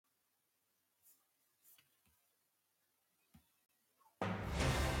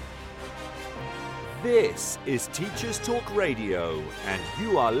This is Teachers Talk Radio, and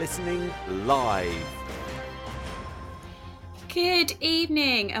you are listening live. Good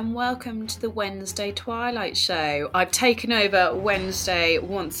evening and welcome to the Wednesday Twilight Show. I've taken over Wednesday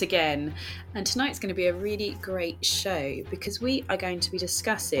once again, and tonight's going to be a really great show because we are going to be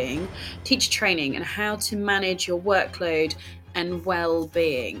discussing teacher training and how to manage your workload and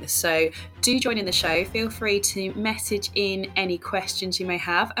well-being. So do join in the show. Feel free to message in any questions you may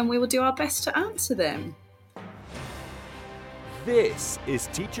have and we will do our best to answer them. This is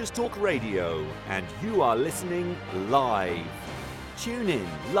Teachers Talk Radio, and you are listening live. Tune in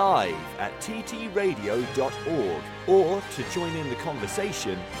live at ttradio.org, or to join in the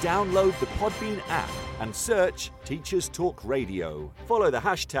conversation, download the Podbean app and search Teachers Talk Radio. Follow the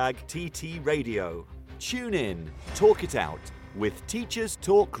hashtag TTRadio. Tune in, talk it out with Teachers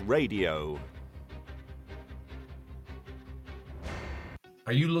Talk Radio.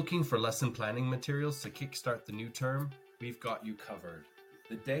 Are you looking for lesson planning materials to kickstart the new term? We've got you covered.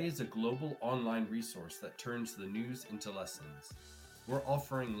 The Day is a global online resource that turns the news into lessons. We're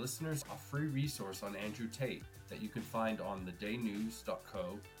offering listeners a free resource on Andrew Tate that you can find on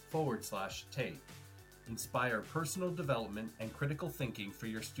thedaynews.co/Tate. Inspire personal development and critical thinking for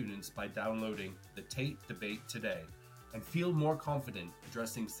your students by downloading the Tate Debate today and feel more confident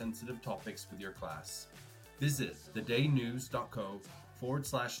addressing sensitive topics with your class. Visit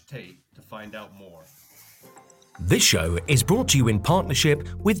thedaynews.co/Tate to find out more. This show is brought to you in partnership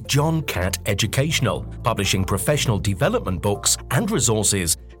with John Catt Educational, publishing professional development books and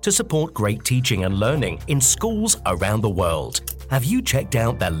resources to support great teaching and learning in schools around the world. Have you checked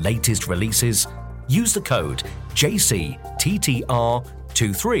out their latest releases? Use the code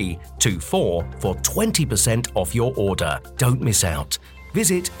JCTTR2324 for 20% off your order. Don't miss out.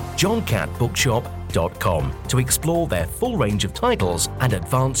 Visit johncattbookshop.com to explore their full range of titles and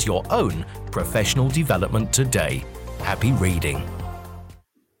advance your own professional development today. Happy reading.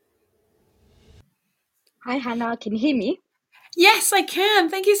 Hi Hannah, can you hear me? Yes, I can.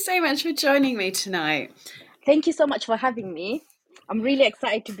 Thank you so much for joining me tonight. Thank you so much for having me. I'm really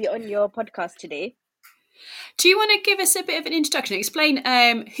excited to be on your podcast today. Do you want to give us a bit of an introduction? Explain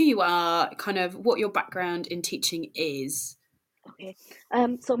who you are, kind of what your background in teaching is. Okay.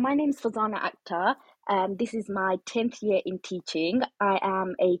 So my name is Farzana Akthert. This is my 10th year in teaching. I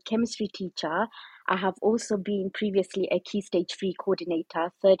am a chemistry teacher. I have also been previously a Key Stage 3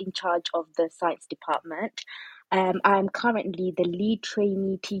 coordinator, third in charge of the science department. I'm currently the lead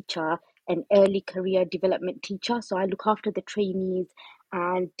trainee teacher and early career development teacher. So I look after the trainees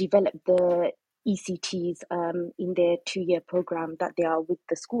and develop the ECTs in their 2-year program that they are with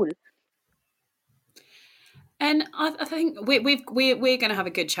the school. And I think we're going to have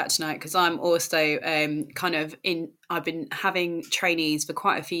a good chat tonight because I'm also I've been having trainees for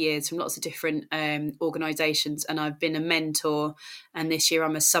quite a few years from lots of different organisations, and I've been a mentor, and this year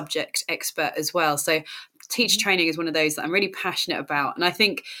I'm a subject expert as well. So teacher training is one of those that I'm really passionate about, and I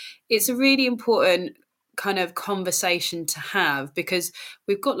think it's a really important kind of conversation to have because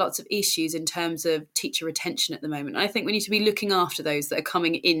we've got lots of issues in terms of teacher retention at the moment. I think we need to be looking after those that are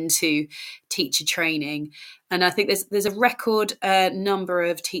coming into teacher training, and I think there's a record number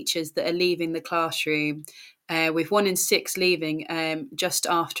of teachers that are leaving the classroom, with 1 in 6 leaving just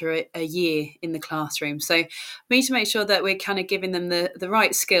after a year in the classroom. So we need to make sure that we're kind of giving them the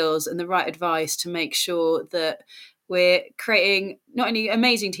right skills and the right advice to make sure that we're creating not only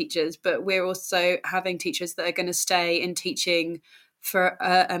amazing teachers, but we're also having teachers that are going to stay in teaching for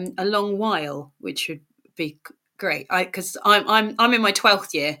a long while, which would be great. Because I'm in my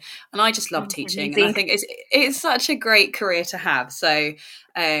 12th year, and I just love teaching, and I think it's such a great career to have. So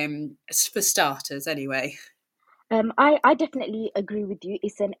for starters, anyway. I definitely agree with you.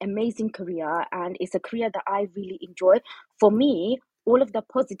 It's an amazing career, and it's a career that I really enjoy. For me, all of the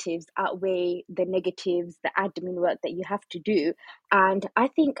positives outweigh the negatives, the admin work that you have to do. And I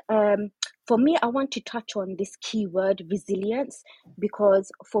think for me, I want to touch on this key word, resilience,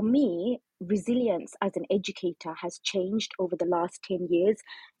 because for me, resilience as an educator has changed over the last 10 years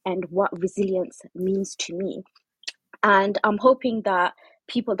and what resilience means to me. And I'm hoping that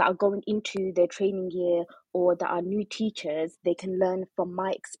people that are going into their training year or that are new teachers, they can learn from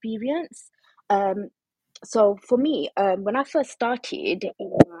my experience. So for me, when I first started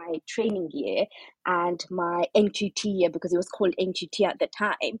in my training year and my NQT year, because it was called NQT at the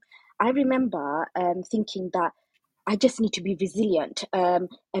time, I remember thinking that I just need to be resilient.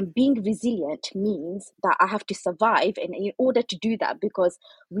 And being resilient means that I have to survive. And in order to do that, because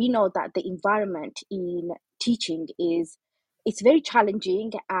we know that the environment in teaching it's very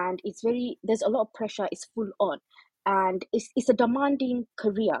challenging and there's a lot of pressure, it's full on. and it's a demanding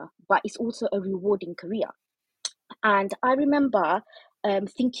career, but it's also a rewarding career. And I remember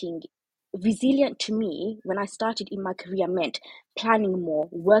thinking resilient to me when I started in my career meant planning more,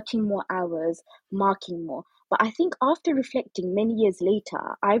 working more hours, marking more. But I think after reflecting many years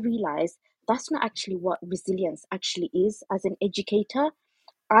later, I realized that's not actually what resilience actually is as an educator.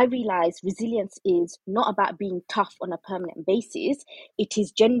 I realize resilience is not about being tough on a permanent basis. It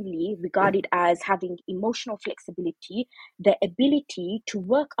is generally regarded as having emotional flexibility, the ability to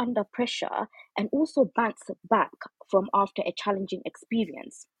work under pressure, and also bounce back from after a challenging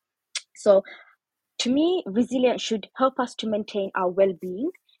experience. So, to me, resilience should help us to maintain our well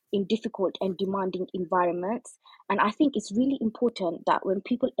being in difficult and demanding environments. And I think it's really important that when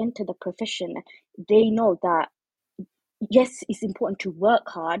people enter the profession, they know that yes, it's important to work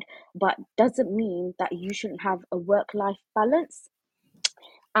hard, but doesn't mean that you shouldn't have a work-life balance.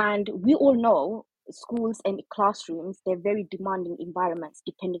 And we all know schools and classrooms, they're very demanding environments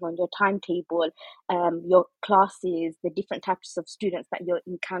depending on your timetable, your classes, the different types of students that you're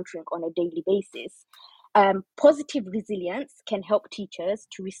encountering on a daily basis. Positive resilience can help teachers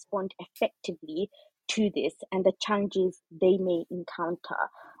to respond effectively to this and the challenges they may encounter.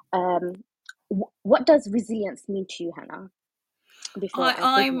 Um, what does resilience mean to you, Hannah? Before I go to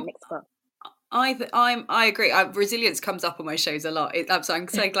my I'm next part. I agree. Resilience comes up on my shows a lot. I'm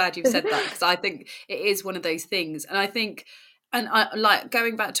so glad you've said that, because I think it is one of those things, and I think, and I like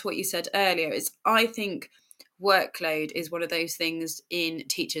going back to what you said earlier. Is I think workload is one of those things in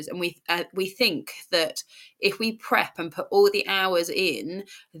teachers, and we think that if we prep and put all the hours in,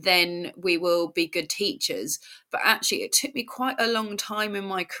 then we will be good teachers. But actually, it took me quite a long time in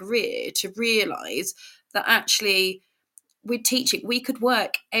my career to realise that actually with teaching, we could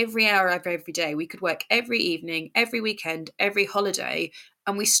work every hour of every day. We could work every evening, every weekend, every holiday,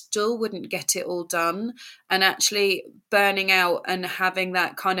 and we still wouldn't get it all done. And actually burning out and having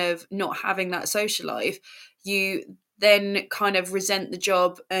that kind of not having that social life, you then kind of resent the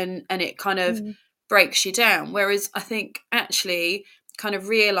job, and it kind of Mm, breaks you down. Whereas I think actually kind of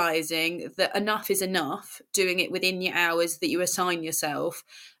realizing that enough is enough, doing it within your hours that you assign yourself,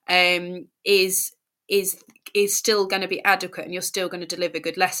 is is is still going to be adequate, and you're still going to deliver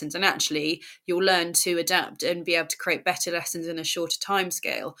good lessons, and actually you'll learn to adapt and be able to create better lessons in a shorter time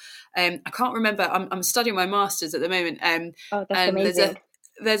scale. I can't remember, I'm studying my master's at the moment, oh, that's and amazing.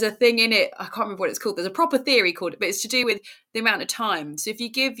 there's a thing in it, I can't remember what it's called, there's a proper theory called it, but it's to do with the amount of time. So if you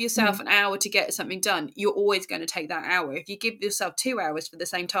give yourself Mm, an hour to get something done, you're always going to take that hour. If you give yourself 2 hours for the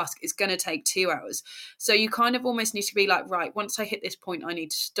same task, it's going to take 2 hours. So you kind of almost need to be like, right, once I hit this point, I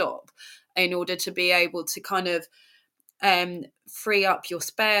need to stop in order to be able to kind of free up your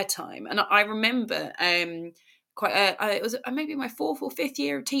spare time. And I remember it was maybe my fourth or fifth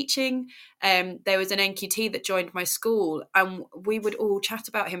year of teaching. There was an NQT that joined my school, and we would all chat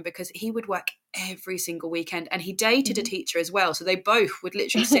about him because he would work every single weekend, and he dated a mhm. teacher as well. So they both would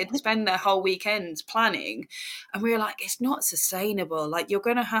literally spend their whole weekends planning. And we were like, it's not sustainable. Like, you're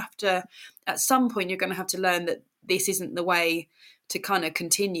going to have to, at some point, you're going to have to learn that this isn't the way to kind of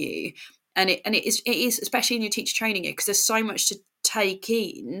continue. And it is especially in your teacher training year, because there's so much to take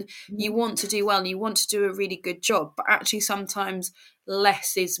in. You want to do well and you want to do a really good job, but actually sometimes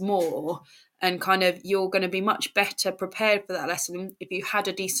less is more, and kind of you're going to be much better prepared for that lesson if you had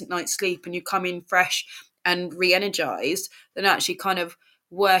a decent night's sleep and you come in fresh and re-energized, than actually kind of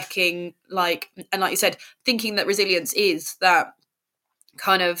working like, and like you said, thinking that resilience is that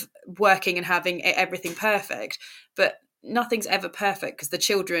kind of working and having everything perfect. But nothing's ever perfect, because the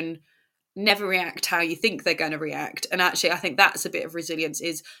children never react how you think they're going to react. And actually I think that's a bit of resilience,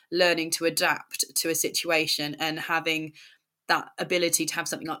 is learning to adapt to a situation and having that ability to have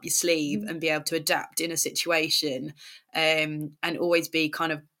something up your sleeve and be able to adapt in a situation, and always be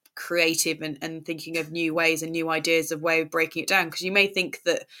kind of creative, and thinking of new ways and new ideas of way of breaking it down, because you may think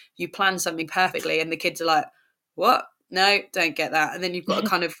that you plan something perfectly and the kids are like, what, no, don't get that, and then you've got to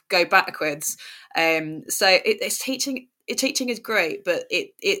kind of go backwards. So it's teaching is great, but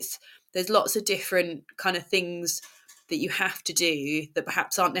it's there's lots of different kind of things that you have to do that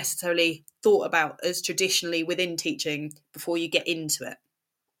perhaps aren't necessarily thought about as traditionally within teaching before you get into it.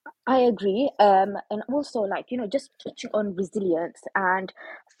 I agree. And also, like, just touching on resilience and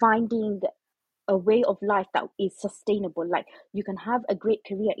finding a way of life that is sustainable. Like, you can have a great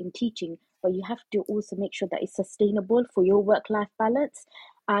career in teaching, but you have to also make sure that it's sustainable for your work-life balance.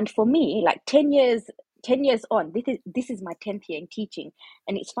 And for me, like 10 years on, this is my 10th year in teaching.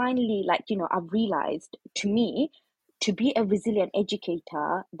 And it's finally like, I've realized, to me, to be a resilient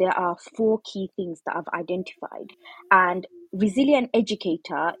educator, there are four key things that I've identified. And resilient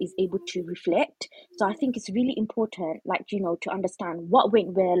educator is able to reflect. So I think it's really important, like, to understand what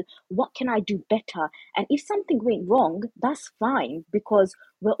went well, what can I do better? And if something went wrong, that's fine, because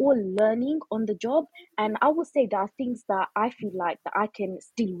we're all learning on the job. And I will say there are things that I feel like that I can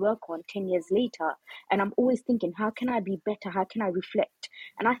still work on 10 years later. And I'm always thinking, how can I be better? How can I reflect?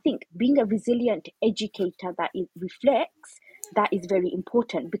 And I think being a resilient educator that it reflects, that is very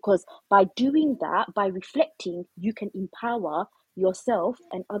important, because by doing that, by reflecting, you can empower yourself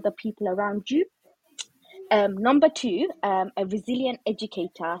and other people around you. Number two, a resilient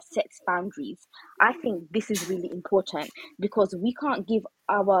educator sets boundaries. I think this is really important, because we can't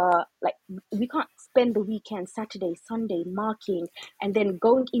spend the weekend, Saturday, Sunday, marking, and then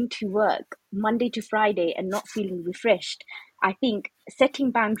going into work Monday to Friday and not feeling refreshed. I think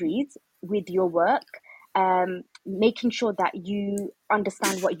setting boundaries with your work, making sure that you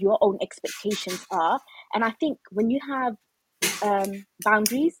understand what your own expectations are. And I think when you have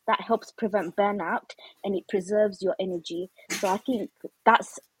boundaries, that helps prevent burnout and it preserves your energy. So I think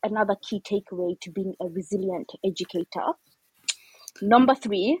that's another key takeaway to being a resilient educator. Number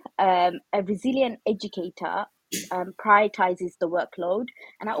three, a resilient educator prioritizes the workload.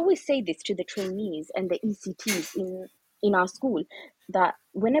 And I always say this to the trainees and the ECTs in our school, that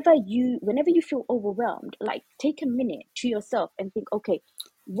whenever you feel overwhelmed, like, take a minute to yourself and think, okay,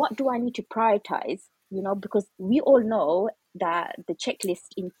 what do I need to prioritize? Because we all know that the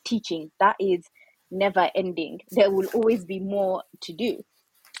checklist in teaching, that is never ending. There will always be more to do.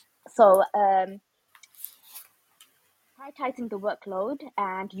 So prioritizing the workload,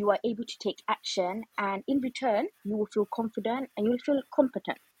 and you are able to take action, and in return you will feel confident and you'll feel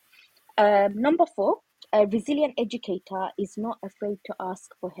competent. Number four, a resilient educator is not afraid to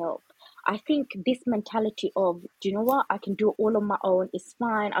ask for help. I think this mentality of, do you know what, I can do it all on my own, it's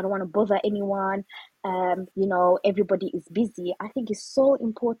fine, I don't want to bother anyone, everybody is busy, I think is so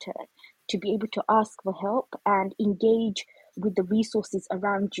important, to be able to ask for help and engage with the resources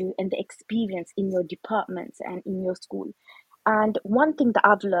around you and the experience in your departments and in your school. And one thing that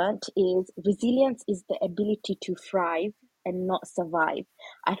I've learned is resilience is the ability to thrive and not survive.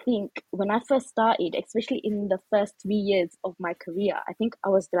 I think when I first started, especially in the first 3 years of my career, I think I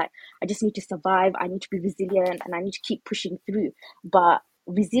was like, I just need to survive, I need to be resilient, and I need to keep pushing through. But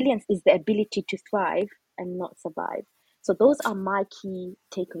resilience is the ability to thrive and not survive. So those are my key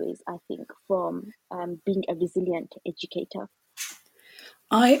takeaways, I think, from being a resilient educator.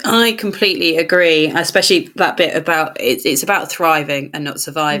 I completely agree, especially that bit about it's about thriving and not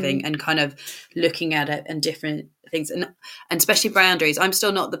surviving, and kind of looking at it and different things, and especially boundaries. I'm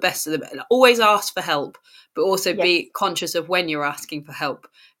still not the best of them. Always ask for help, but also Yes. be conscious of when you're asking for help.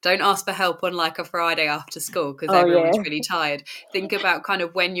 Don't ask for help on like a Friday after school because Oh, everyone's yeah. really tired. Think about kind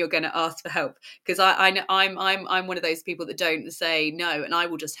of when you're going to ask for help, because I'm one of those people that don't say no, and I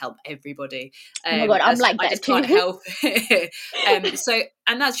will just help everybody. Oh my God, I'm like I that just can't too. help it. So,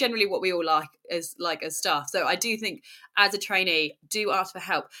 and that's generally what we all like as staff. So I do think as a trainee, do ask for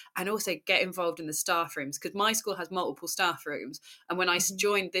help, and also get involved in the staff rooms, because my school has multiple staff rooms. And when I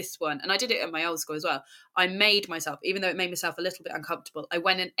joined this one, and I did it at my old school as well, I made myself, even though it made myself a little bit uncomfortable, I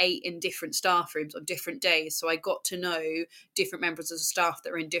went and ate in different staff rooms on different days. So I got to know different members of the staff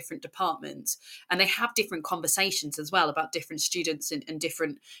that are in different departments, and they have different conversations as well about different students and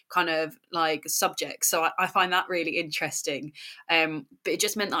different kind of like subjects. So I find that really interesting. But it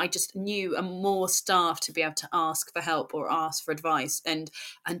just meant that I just knew more staff to be able to ask for help or ask for advice, and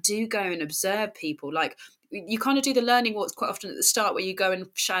do go and observe people. Like, you kind of do the learning what's quite often at the start, where you go and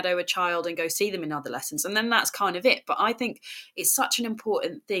shadow a child and go see them in other lessons, and then that's kind of it. But I think it's such an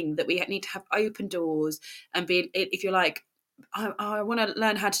important thing that we need to have open doors and be, if you're like, I want to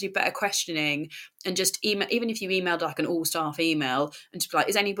learn how to do better questioning, and just email, even if you emailed like an all staff email and just be like,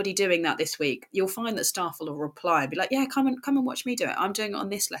 is anybody doing that this week? You'll find that staff will reply and be like, yeah, come and watch me do it. I'm doing it on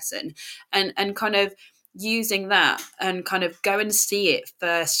this lesson, and kind of using that and kind of go and see it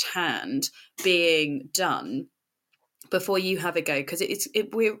firsthand being done before you have a go, because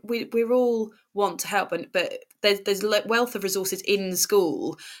we're all want to help, but there's wealth of resources in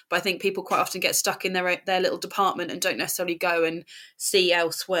school, but I think people quite often get stuck in their little department and don't necessarily go and see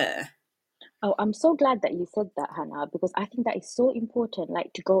elsewhere. Oh, I'm so glad that you said that, Hannah, because I think that is so important,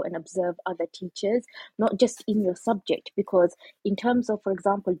 like, to go and observe other teachers, not just in your subject. Because in terms of, for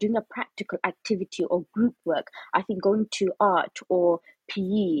example, doing a practical activity or group work, I think going to art or PE,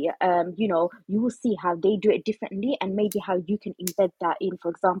 you will see how they do it differently, and maybe how you can embed that in.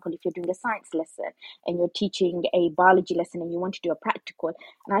 For example, if you're doing a science lesson and you're teaching a biology lesson and you want to do a practical,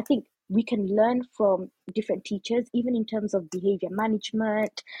 and I think we can learn from different teachers, even in terms of behavior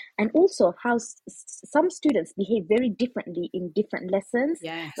management, and also how some students behave very differently in different lessons.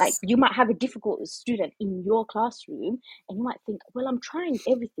 Like, Yes. you might have a difficult student in your classroom, and you might think, well, I'm trying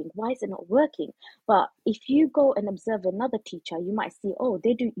everything, why is it not working? But if you go and observe another teacher, you might see, oh,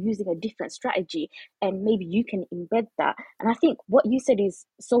 they're using a different strategy, and maybe you can embed that. And I think what you said is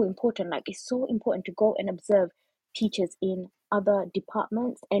so important. Like, it's so important to go and observe teachers in other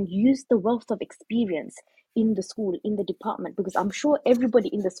departments and use the wealth of experience in the school, in the department, because I'm sure everybody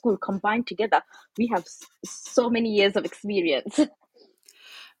in the school combined together, we have so many years of experience.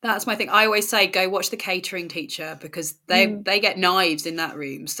 That's my thing. I always say, go watch the catering teacher, because they get knives in that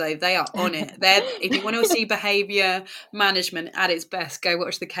room, so they are on it. If you want to see behaviour management at its best, go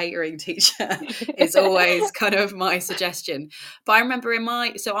watch the catering teacher. Is always kind of my suggestion. But I remember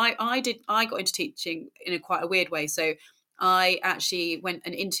I got into teaching in quite a weird way. So I actually went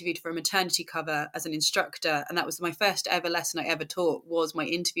and interviewed for a maternity cover as an instructor, and that was my first ever lesson I ever taught, was my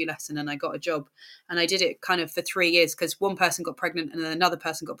interview lesson, and I got a job. And I did it kind of for 3 years, because one person got pregnant and then another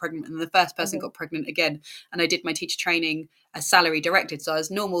person got pregnant and the first person got pregnant again. And I did my teacher training as salary directed. So I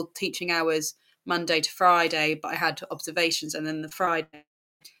was normal teaching hours Monday to Friday, but I had observations, and then the Friday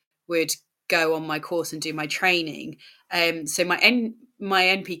would go on my course and do my training. So my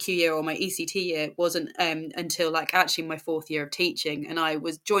NPQ year or my ECT year wasn't until like actually my 4th year of teaching, and I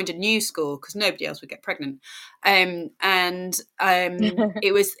joined a new school because nobody else would get pregnant. It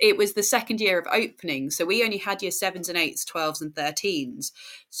was the second year of opening, so we only had year 7s and 8s, 12s and 13s.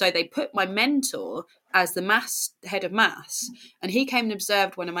 So they put my mentor as the head of maths, and he came and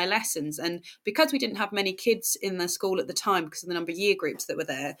observed one of my lessons. And because we didn't have many kids in the school at the time, because of the number of year groups that were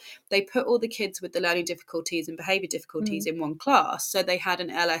there, they put all the kids with the learning difficulties and behaviour difficulties in one class. So they had an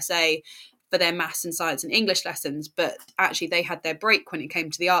LSA for their maths and science and English lessons, but actually they had their break when it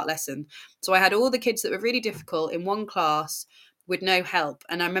came to the art lesson. So I had all the kids that were really difficult in one class with no help.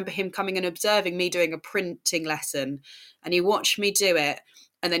 And I remember him coming and observing me doing a printing lesson, and he watched me do it.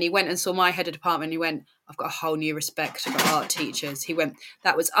 And then he went and saw my head of department, and he went, I've got a whole new respect for art teachers. He went,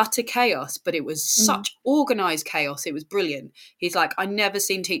 that was utter chaos, but it was such organised chaos. It was brilliant. He's like, I never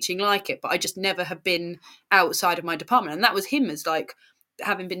seen teaching like it, but I just never have been outside of my department. And that was him as like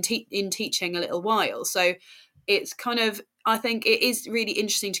having been in teaching a little while. So it's kind of, I think it is really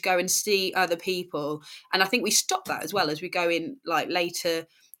interesting to go and see other people. And I think we stop that as well as we go in like later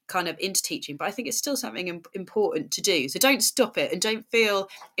kind of into teaching, but I think it's still something important to do. So don't stop it, and don't feel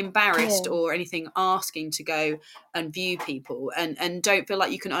embarrassed or anything asking to go and view people, and don't feel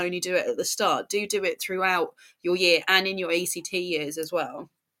like you can only do it at the start. Do it throughout your year and in your ECT years as well.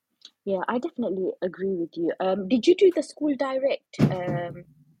 Yeah, I definitely agree with you. Did you do the school direct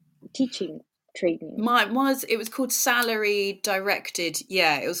teaching training? It was called salary directed.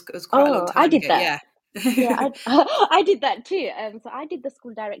 Yeah, it was quite a long Oh, I time did ago. that. Yeah. Yeah, I did that too. So I did the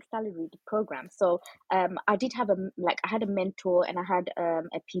school direct salary program. So I did have I had a mentor, and I had a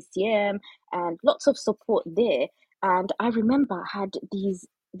PCM and lots of support there. And I remember I had these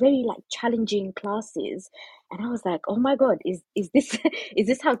very like challenging classes, and I was like, oh my God, is this is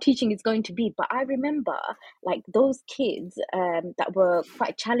this how teaching is going to be? But I remember like those kids that were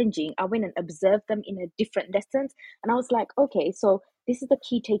quite challenging, I went and observed them in a different lessons, and I was like, okay, so this is the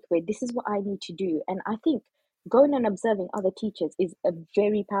key takeaway. This is what I need to do. And I think going and observing other teachers is a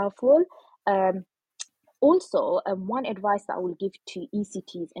very powerful. Um, Also, one advice that I will give to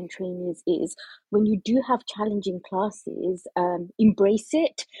ECTs and trainees is, when you do have challenging classes, embrace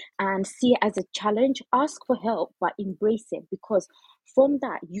it and see it as a challenge. Ask for help, but embrace it, because from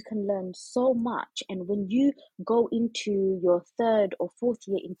that you can learn so much. And when you go into your 3rd or 4th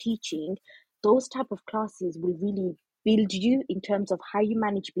year in teaching, those type of classes will really build you in terms of how you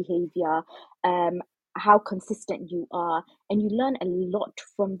manage behavior, how consistent you are, and you learn a lot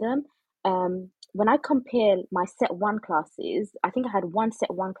from them. When I compare my set 1 classes, I think I had one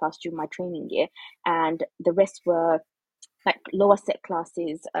set 1 class during my training year, and the rest were like lower set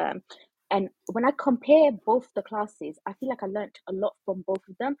classes. And when I compare both the classes, I feel like I learned a lot from both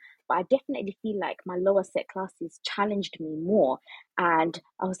of them, but I definitely feel like my lower set classes challenged me more. And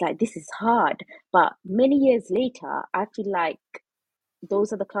I was like, this is hard. But many years later, I feel like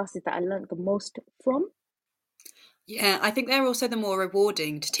those are the classes that I learned the most from. Yeah, I think they're also the more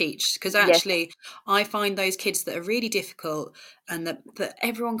rewarding to teach, because Yes. actually I find those kids that are really difficult and that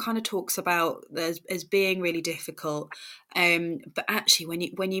everyone kind of talks about as being really difficult. But actually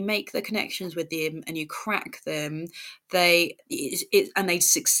when you make the connections with them and you crack them, and they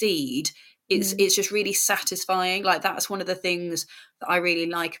succeed, it's just really satisfying. Like, that's one of the things that I really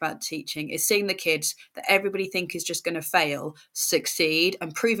like about teaching, is seeing the kids that everybody think is just going to fail succeed,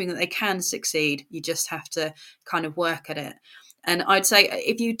 and proving that they can succeed. You just have to kind of work at it. And I'd say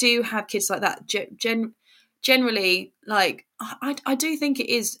if you do have kids like that, generally, like, I do think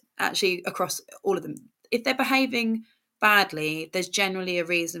it is actually across all of them. If they're behaving badly, there's generally a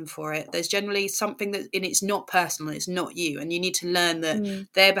reason for it. There's generally something that, and it's not personal, it's not you. And you need to learn that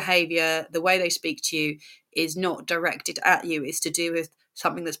their behavior, the way they speak to you, is not directed at you. It's to do with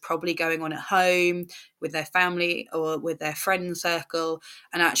something that's probably going on at home, with their family, or with their friend circle.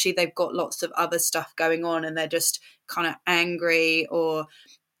 And actually they've got lots of other stuff going on, and they're just kind of angry, or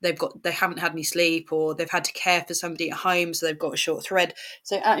they haven't had any sleep, or they've had to care for somebody at home, so they've got a short thread.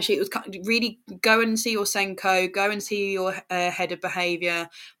 So actually, it was kind of really go and see your Senko, go and see your head of behaviour,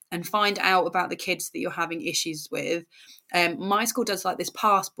 and find out about the kids that you're having issues with. My school does like this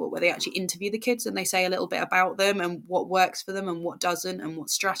passport where they actually interview the kids, and they say a little bit about them and what works for them and what doesn't, and what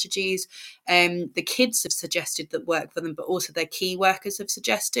strategies the kids have suggested that work for them, but also their key workers have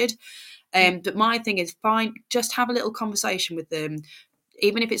suggested. But my thing is, just have a little conversation with them,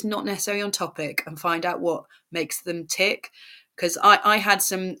 even if it's not necessarily on topic, and find out what makes them tick. Because I had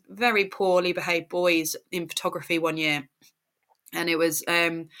some very poorly behaved boys in photography one year, and it was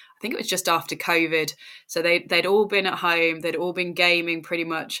I think it was just after COVID, so they'd all been at home, they'd all been gaming pretty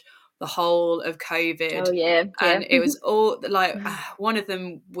much the whole of COVID. Oh yeah, yeah. And it was all like, one of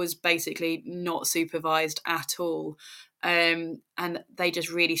them was basically not supervised at all, and they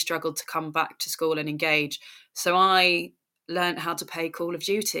just really struggled to come back to school and engage. So I learned how to play Call of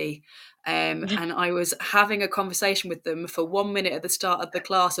Duty, and I was having a conversation with them for 1 minute at the start of the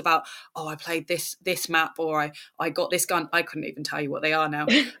class about, oh, I played this map, or I got this gun. I couldn't even tell you what they are now.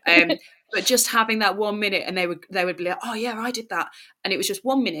 But just having that 1 minute, and they would be like, oh yeah, I did that. And it was just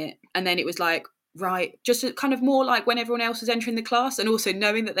 1 minute, and then it was like, right, just kind of more like when everyone else was entering the class, and also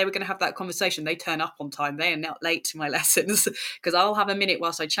knowing that they were going to have that conversation. They turn up on time, they are not late to my lessons, because I'll have a minute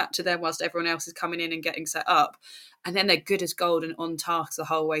whilst I chat to them, whilst everyone else is coming in and getting set up, and then they're good as gold and on task the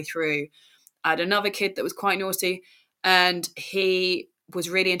whole way through. I had another kid that was quite naughty, and he was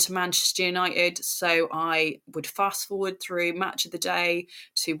really into Manchester United, so I would fast forward through Match of the Day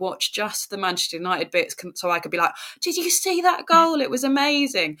to watch just the Manchester United bits, so I could be like, did you see that goal? It was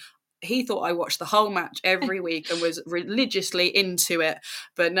amazing. He thought I watched the whole match every week and was religiously into it.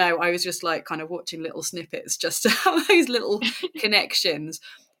 But no, I was just like kind of watching little snippets just to have those little connections.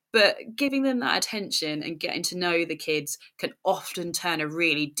 But giving them that attention and getting to know the kids can often turn a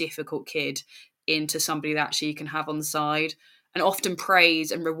really difficult kid into somebody that actually you can have on the side. And often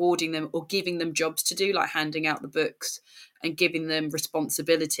praise and rewarding them, or giving them jobs to do, like handing out the books and giving them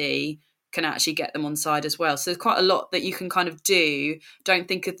responsibility, can actually get them on side as well. So there's quite a lot that you can kind of do. Don't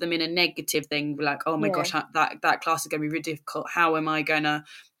think of them in a negative thing, like, oh my gosh, that class is going to be really difficult. How am I going to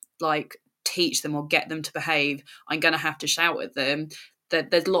like teach them or get them to behave? I'm going to have to shout at them.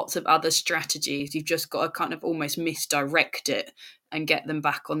 There's lots of other strategies. You've just got to kind of almost misdirect it and get them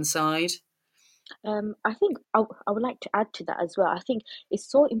back on side. I think I would like to add to that as well. I think it's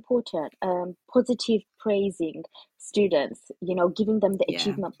so important, positive praising students, giving them the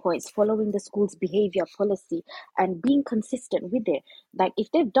achievement points, following the school's behavior policy, and being consistent with it. Like, if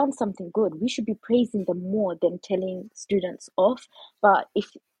they've done something good, we should be praising them more than telling students off. But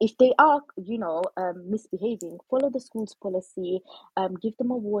if they are, misbehaving, follow the school's policy, give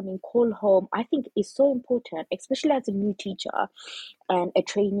them a warning, call home. I think it's so important, especially as a new teacher and a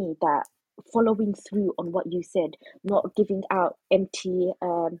trainee, that following through on what you said, not giving out empty,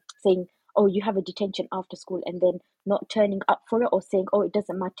 saying, oh, you have a detention after school, and then not turning up for it, or saying, oh, it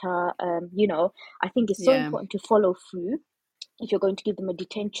doesn't matter. I think it's so important to follow through if you're going to give them a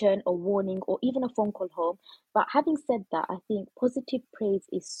detention or warning, or even a phone call home. But having said that, I think positive praise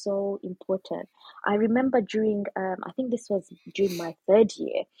is so important. I remember during, I think this was during my third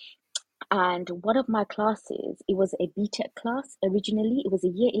year, and one of my classes, it was a BTEC class originally. It was a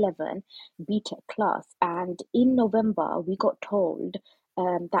year 11 BTEC class. And in November, we got told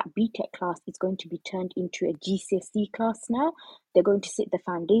that BTEC class is going to be turned into a GCSE class now. They're going to sit the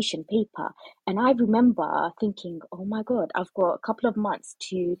foundation paper. And I remember thinking, oh my God, I've got a couple of months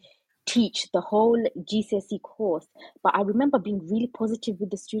to teach the whole GCSE course. But I remember being really positive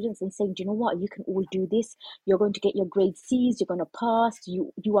with the students and saying, do you know what, you can all do this. You're going to get your grade C's, you're going to pass,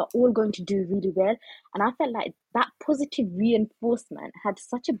 you are all going to do really well. And I felt like that positive reinforcement had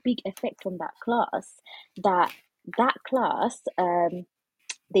such a big effect on that class, that class,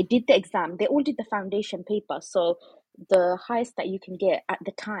 they did the exam, they all did the foundation paper. So the highest that you can get at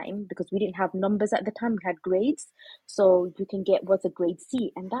the time, because we didn't have numbers at the time, we had grades. So you can get was a grade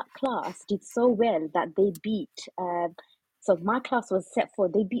C, and that class did so well that they beat. So my class was set 4.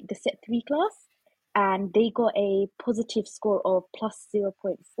 They beat the set 3 class, and they got a positive score of plus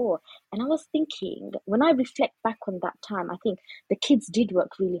 0.4. And I was thinking, when I reflect back on that time, I think the kids did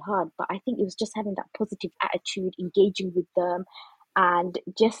work really hard, but I think it was just having that positive attitude, engaging with them, and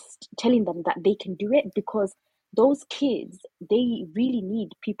just telling them that they can do it, because those kids, they really need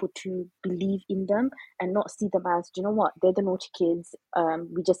people to believe in them and not see them as, do you know what, they're the naughty kids.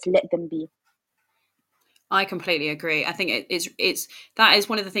 We just let them be. I completely agree. I think it's that is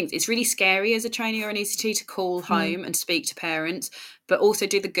one of the things. It's really scary as a trainee or an ECT to call home and speak to parents, but also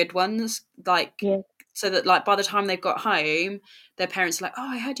do the good ones, like Yeah. so that like by the time they've got home, their parents are like, "Oh,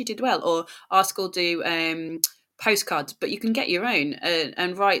 I heard you did well," or our school do postcards, but you can get your own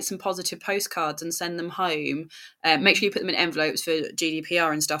and write some positive postcards and send them home. Make sure you put them in envelopes for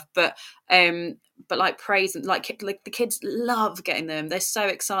GDPR and stuff, but like praise and like the kids love getting them. They're so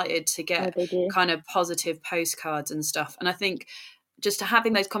excited to Oh, get they do. kind of positive postcards and stuff. And I think just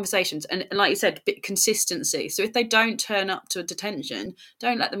having those conversations and like you said, bit consistency. So if they don't turn up to a detention,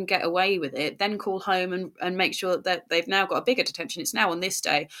 don't let them get away with it. Then call home and make sure that they've now got a bigger detention. It's now on this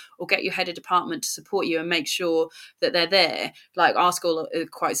day, or get your head of department to support you and make sure that they're there. Like our school are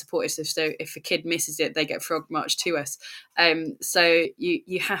quite supportive, so if a kid misses it, they get frog marched to us. So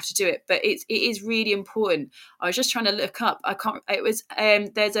you have to do it, but it is really important. I was just trying to look up. I can't. It was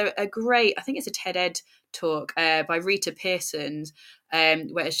there's a great. I think it's a TED Ed talk by Rita Pearson,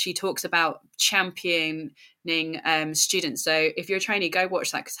 where she talks about championing students. So if you're a trainee, go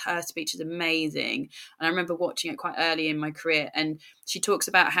watch that because her speech is amazing. And I remember watching it quite early in my career. And she talks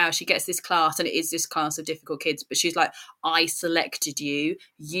about how she gets this class, and it is this class of difficult kids, but she's like, I selected you.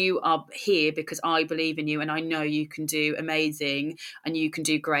 You are here because I believe in you, and I know you can do amazing and you can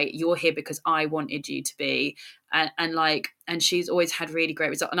do great. You're here because I wanted you to be. And she's always had really great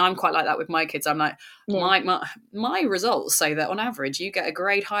results. And I'm quite like that with my kids. I'm like, Yeah. my results say that on average you get a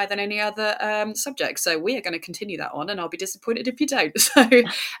grade higher than any other subject, so we are going to continue that on, and I'll be disappointed if you don't. So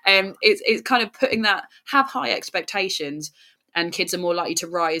it's kind of putting that, have high expectations, and kids are more likely to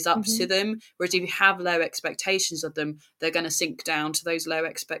rise up to them, whereas if you have low expectations of them, they're going to sink down to those low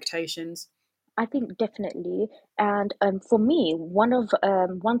expectations. I think definitely, and for me, one thing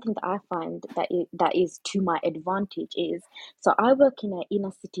that I find that is to my advantage is, so I work in an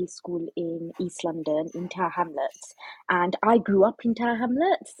inner city school in East London in Tower Hamlets, and I grew up in Tower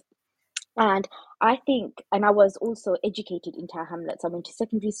Hamlets. And I think, and I was also educated in Tower Hamlets. I went to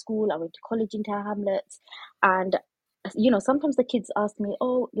secondary school, I went to college in Tower Hamlets. And, sometimes the kids ask me,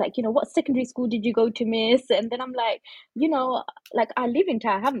 oh, like, what secondary school did you go to, miss? And then I'm like, you know, like I live in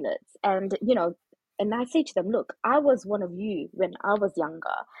Tower Hamlets. And I say to them, look, I was one of you when I was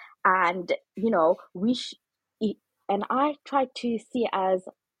younger. And, we, and I try to see it as,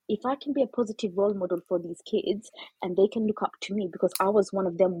 if I can be a positive role model for these kids and they can look up to me because I was one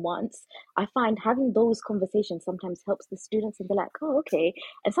of them once, I find having those conversations sometimes helps the students, and they're like, oh, okay.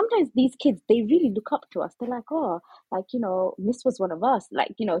 And sometimes these kids, they really look up to us. They're like, oh, like, Miss was one of us.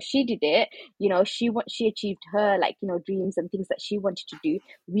 Like, she did it. She achieved her, like, dreams and things that she wanted to do.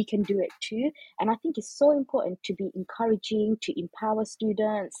 We can do it too. And I think it's so important to be encouraging, to empower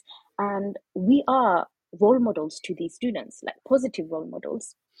students. And we are role models to these students, like positive role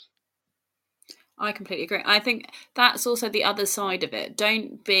models. I completely agree. I think that's also the other side of it.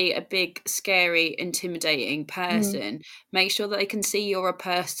 Don't be a big, scary, intimidating person. Make sure that they can see you're a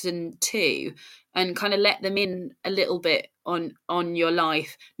person too, and kind of let them in a little bit on your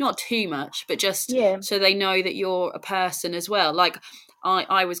life. Not too much, but just Yeah. so they know that you're a person as well. Like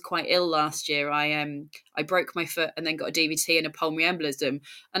I was quite ill last year. I broke my foot and then got a DVT and a pulmonary embolism.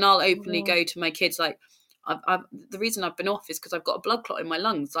 And I'll openly Wow. go to my kids like, the reason I've been off is because I've got a blood clot in my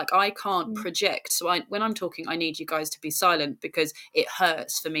lungs. Like I can't project. So when I'm talking, I need you guys to be silent because it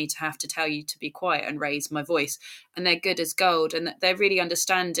hurts for me to have to tell you to be quiet and raise my voice. And they're good as gold, and they're really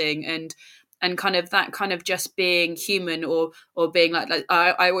understanding and kind of that kind of just being human or being like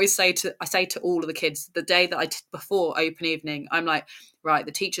I always say to all of the kids the day that before open evening, I'm like, right,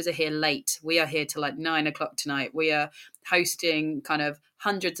 the teachers are here late. We are here till like 9 o'clock tonight. We are hosting kind of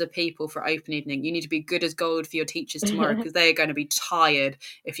hundreds of people for open evening. You need to be good as gold for your teachers tomorrow because they're going to be tired.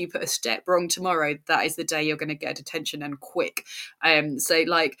 If you put a step wrong tomorrow, that is the day you're going to get detention, and quick. So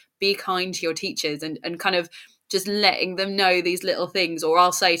like be kind to your teachers and kind of just letting them know these little things. Or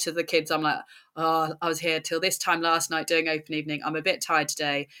I'll say to the kids, I'm like, oh, I was here till this time last night doing open evening. I'm a bit tired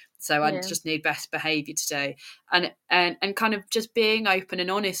today, so I Yeah. just need best behaviour today. And kind of just being open and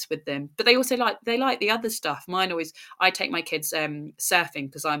honest with them. But they also like the other stuff. I take my kids surfing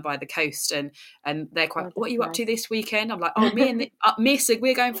because I'm by the coast, and they're quite, Oh, what are that's you up to nice. this weekend? I'm like, oh, Miss,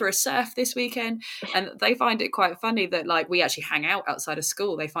 we're going for a surf this weekend. And they find it quite funny that like we actually hang out outside of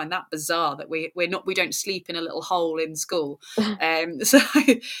school. They find that bizarre that we don't sleep in a little hole in school. So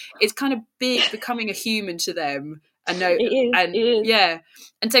it's kind of becoming a human to them. And no, It is. and It is. yeah,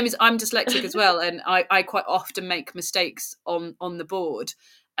 and same as I'm dyslexic as well, and I quite often make mistakes on the board.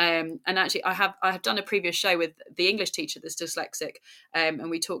 And actually, I have done a previous show with the English teacher that's dyslexic,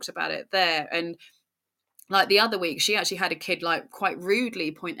 and we talked about it there. And like the other week, she actually had a kid like quite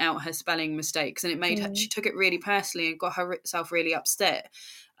rudely point out her spelling mistakes, and it made her, she took it really personally and got herself really upset.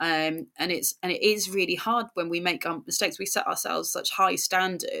 And it is really hard when we make mistakes. We set ourselves such high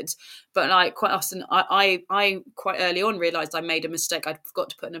standards, but like quite often, I quite early on realised I made a mistake. I forgot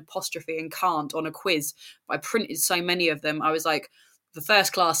to put an apostrophe and can't on a quiz. I printed so many of them. I was like, the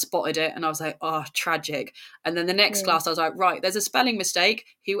first class spotted it, and I was like, oh, tragic. And then the next Yeah. class, I was like, right, there's a spelling mistake.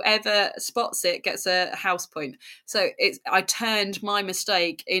 Whoever spots it gets a house point. So I turned my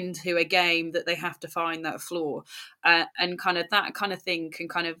mistake into a game that they have to find that flaw, and kind of that kind of thing can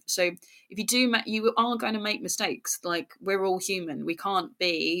kind of. So if you do, you are going to make mistakes. Like, we're all human. We can't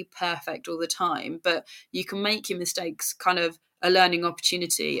be perfect all the time, but you can make your mistakes kind of a learning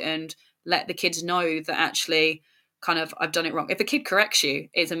opportunity and let the kids know that actually, kind of, I've done it wrong. If a kid corrects you,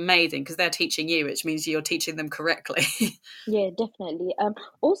 it's amazing because they're teaching you, which means you're teaching them correctly. Yeah, definitely.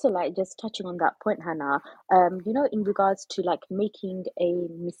 Also, like, just touching on that point, Hannah, in regards to like making a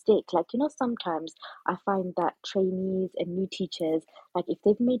mistake, like, sometimes I find that trainees and new teachers, like, if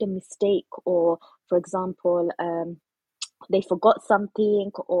they've made a mistake, or for example, they forgot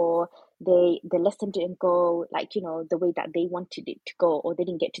something, or the lesson didn't go, like, the way that they wanted it to go, or they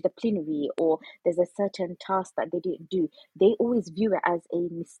didn't get to the plenary, or there's a certain task that they didn't do, they always view it as a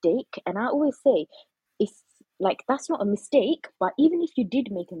mistake. And I always say, it's like, that's not a mistake, but even if you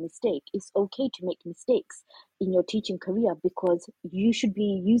did make a mistake, it's okay to make mistakes in your teaching career, because you should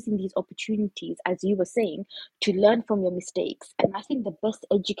be using these opportunities, as you were saying, to learn from your mistakes. And I think the best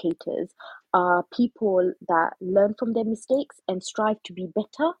educators are people that learn from their mistakes and strive to be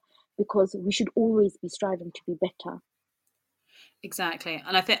better, because we should always be striving to be better. Exactly.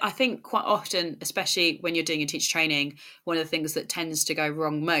 And I think quite often, especially when you're doing a teacher training, one of the things that tends to go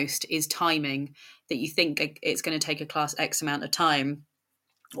wrong most is timing, that you think it's going to take a class X amount of time,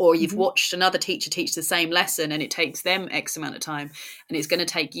 or you've Hmm. watched another teacher teach the same lesson and it takes them X amount of time, and it's going to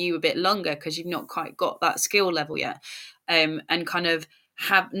take you a bit longer because you've not quite got that skill level yet. And kind of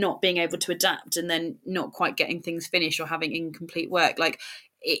have not being able to adapt, and then not quite getting things finished or having incomplete work. Like,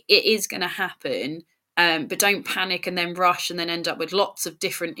 it is going to happen. But don't panic and then rush and then end up with lots of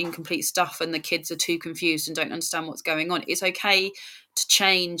different incomplete stuff, and the kids are too confused and don't understand what's going on. It's okay to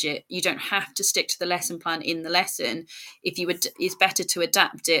change it. You don't have to stick to the lesson plan in the lesson. If you would, it's better to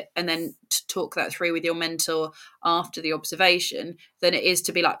adapt it and then to talk that through with your mentor after the observation than it is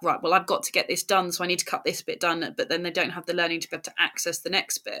to be like, right, well, I've got to get this done, so I need to cut this bit done, but then they don't have the learning to be able to access the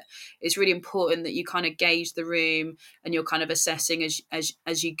next bit. It's really important that you kind of gauge the room and you're kind of assessing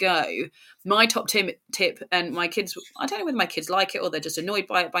as you go. My top tip, and my kids, I don't know whether my kids like it or they're just annoyed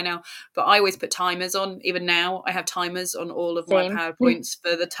by it by now, but I always put timers on. Even now, I have timers on all of my Same. PowerPoints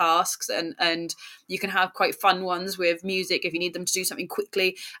for the tasks, and you can have quite fun ones with music if you need them to do something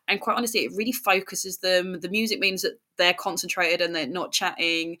quickly. And quite honestly, it really focuses them. The music means that they're concentrated and they're not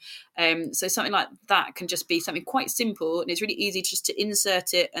chatting. So something like that can just be something quite simple, and it's really easy just to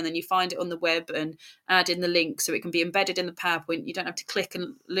insert it, and then you find it on the web and add in the link so it can be embedded in the PowerPoint. You don't have to click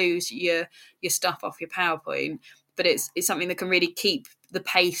and lose your stuff off your PowerPoint, but it's something that can really keep the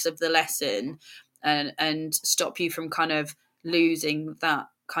pace of the lesson, and stop you from kind of losing that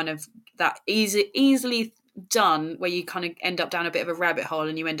kind of that easily done, where you kind of end up down a bit of a rabbit hole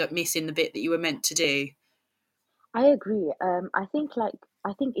and you end up missing the bit that you were meant to do. I agree. I think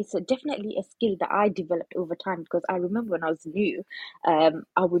it's definitely a skill that I developed over time, because I remember when I was new, I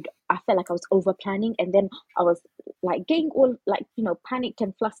felt like I was over planning, and then I was like getting all, like, panicked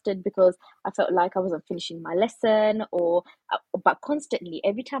and flustered, because I felt like I wasn't finishing my lesson, or but constantly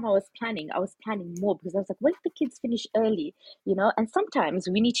every time I was planning more, because I was like, when the kids finish early, and sometimes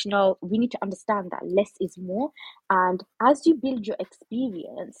we need to understand that less is more, and as you build your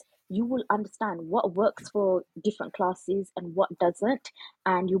experience, you will understand what works for different classes and what doesn't,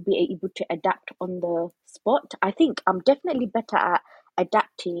 and you'll be able to adapt on the spot. I think I'm definitely better at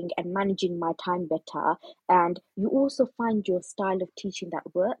adapting and managing my time better. And you also find your style of teaching that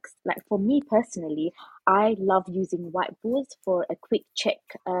works. Like for me personally, I love using whiteboards for a quick check,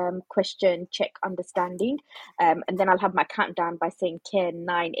 question, check understanding. And then I'll have my countdown by saying 10,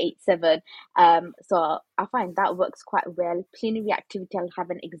 9, 8, 7. So I find that works quite well. Plenary activity, I'll have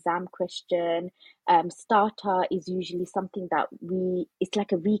an exam question. Starter is usually something that it's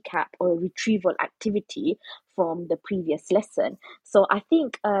like a recap or a retrieval activity from the previous lesson. So I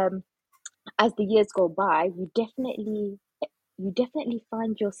think as the years go by, you definitely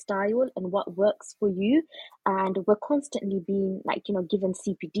find your style and what works for you. And we're constantly being, like, given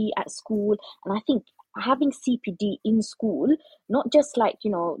CPD at school. And I think having CPD in school, not just like, the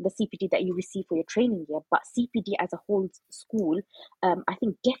CPD that you receive for your training year, but CPD as a whole school, I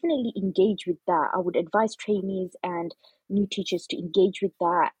think definitely engage with that. I would advise trainees and new teachers to engage with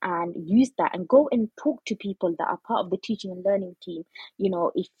that and use that and go and talk to people that are part of the teaching and learning team.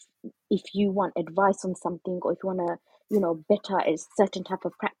 If you want advice on something, or if you want to better a certain type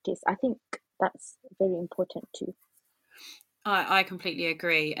of practice. I think that's very important too. I completely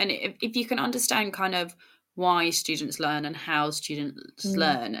agree. And if you can understand kind of why students learn and how students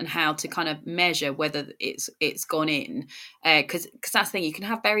learn and how to kind of measure whether it's gone in, because that's the thing, you can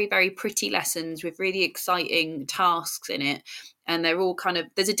have very, very pretty lessons with really exciting tasks in it, and they're all kind of,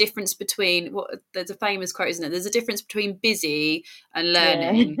 there's a difference between there's a famous quote, isn't it? There's a difference between busy and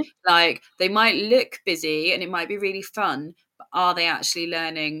learning. Yeah. Like they might look busy and it might be really fun, but are they actually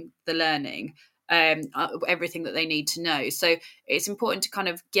learning the learning? Everything that they need to know. So it's important to kind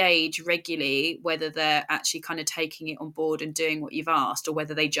of gauge regularly whether they're actually kind of taking it on board and doing what you've asked, or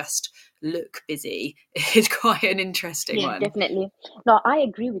whether they just look busy. It's quite an interesting Yeah, one. definitely. No, I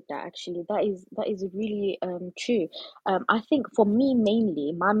agree with that actually. That is really true. I think for me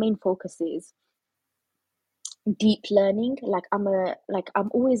mainly, my main focus is deep learning. I'm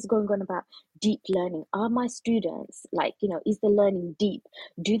always going on about deep learning. Are my students, like, is the learning deep?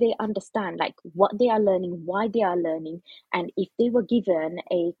 Do they understand like what they are learning, why they are learning? And if they were given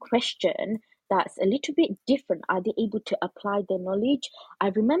a question that's a little bit different, are they able to apply their knowledge? I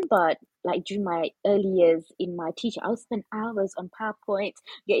remember, like, during my early years in my teaching, I would spend hours on PowerPoint,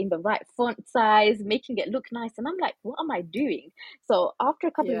 getting the right font size, making it look nice, and I'm like, what am I doing? So after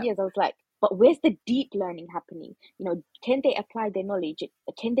a couple of Yeah. years, I was like, but where's the deep learning happening? Can they apply their knowledge?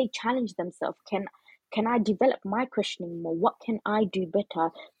 Can they challenge themselves? Can I develop my questioning more? What can I do better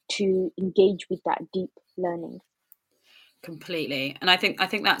to engage with that deep learning? Completely. And I think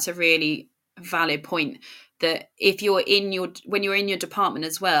that's a really valid point, that if when you're in your department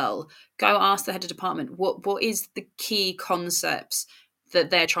as well, go ask the head of department what is the key concepts that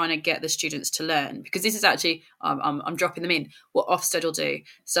they're trying to get the students to learn, because this is actually, I'm dropping them in, what Ofsted will do.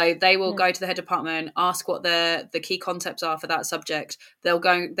 So they will go to the head department, ask what the key concepts are for that subject. They'll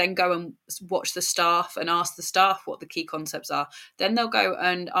go and watch the staff and ask the staff what the key concepts are. Then they'll go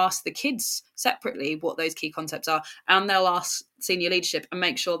and ask the kids separately what those key concepts are, and they'll ask senior leadership and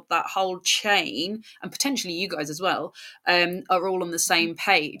make sure that whole chain, and potentially you guys as well, are all on the same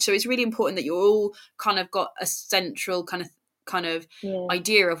page. So it's really important that you're all kind of got a central kind of Yeah.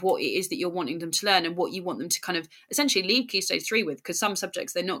 idea of what it is that you're wanting them to learn and what you want them to kind of essentially leave Key Stage 3 with, because some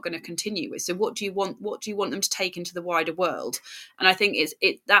subjects they're not going to continue with. So what do you want them to take into the wider world? And I think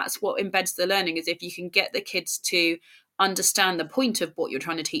that's what embeds the learning, is if you can get the kids to understand the point of what you're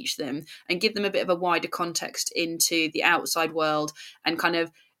trying to teach them and give them a bit of a wider context into the outside world, and kind of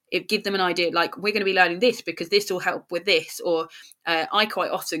give them an idea, like, we're going to be learning this because this will help with this. Or I quite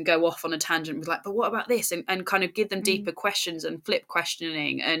often go off on a tangent with like, but what about this? And kind of give them deeper questions and flip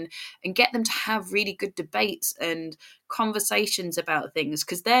questioning, and get them to have really good debates and conversations about things,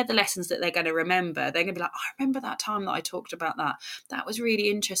 because they're the lessons that they're going to remember. They're going to be like, I remember that time that I talked about that was really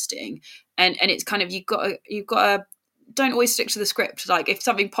interesting. And it's kind of, you've got to don't always stick to the script. Like if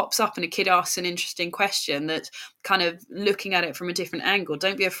something pops up and a kid asks an interesting question that's kind of looking at it from a different angle,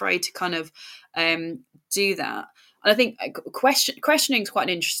 don't be afraid to kind of do that. And I think questioning is quite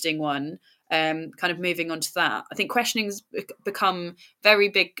an interesting one. Kind of moving on to that, I think questioning's become very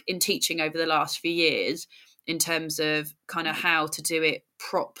big in teaching over the last few years, in terms of kind of how to do it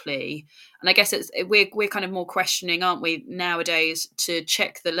properly. And I guess we're kind of more questioning, aren't we, nowadays, to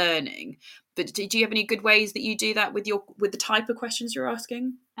check the learning. But do you have any good ways that you do that with the type of questions you're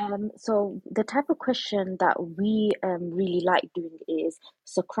asking? So the type of question that we really like doing is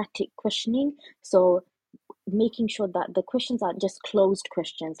Socratic questioning. So making sure that the questions aren't just closed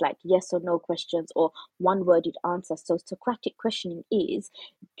questions, like yes or no questions or one-worded answers. So Socratic questioning is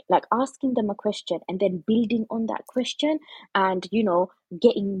like asking them a question and then building on that question, and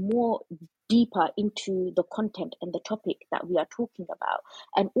getting more deeper into the content and the topic that we are talking about.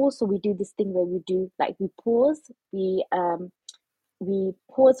 And also we do this thing where we do like we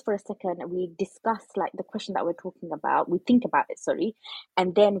pause for a second and we discuss like the question that we're talking about. We think about it, sorry,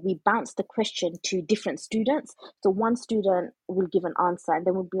 and then we bounce the question to different students. So one student will give an answer, and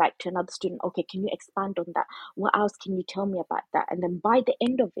then we'll be like to another student, okay, can you expand on that? What else can you tell me about that? And then by the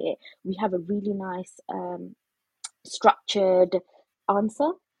end of it, we have a really nice structured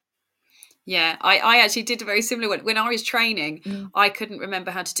answer. Yeah, I actually did a very similar one. When I was training, Mm. I couldn't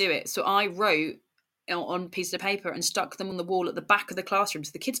remember how to do it. So I wrote on pieces of paper and stuck them on the wall at the back of the classroom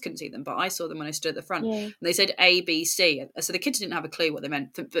so the kids couldn't see them, but I saw them when I stood at the front. Yeah. And they said A, B, C. So the kids didn't have a clue what they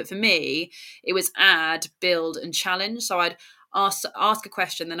meant. But for me, it was add, build, and challenge. So I'd ask a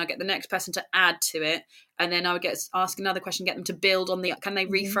question, then I'd get the next person to add to it, and then I would ask another question, get them to build on can they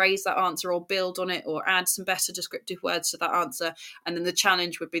rephrase that answer or build on it or add some better descriptive words to that answer, and then the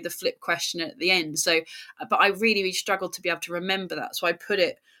challenge would be the flip question at the end. So but I really, really struggled to be able to remember that, so I put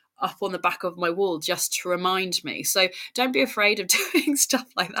it up on the back of my wall just to remind me. So don't be afraid of doing stuff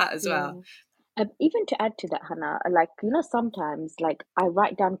like that as well. Even to add to that, Hannah, like, sometimes like I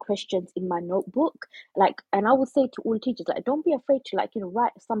write down questions in my notebook, like, and I would say to all teachers, like, don't be afraid to, like,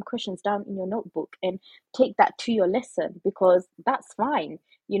 write some questions down in your notebook and take that to your lesson, because that's fine,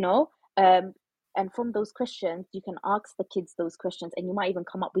 and from those questions you can ask the kids those questions, and you might even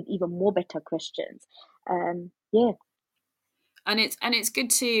come up with even more better questions. Yeah. And it's good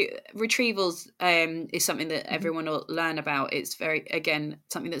to retrievals is something that everyone will learn about. It's very, again,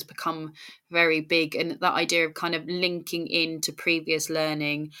 something that's become very big, and that idea of kind of linking into previous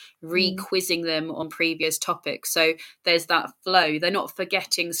learning, re-quizzing them on previous topics. So there's that flow. They're not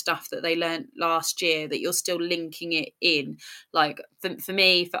forgetting stuff that they learned last year, that you're still linking it in. Like for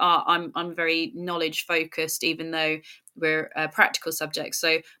me, for art, I'm very knowledge focused, even though we're a practical subject.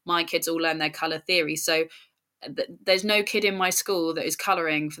 So my kids all learn their colour theory. So there's no kid in my school that is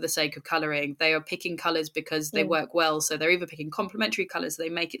colouring for the sake of colouring. They are picking colours because they work well. So they're either picking complementary colours, they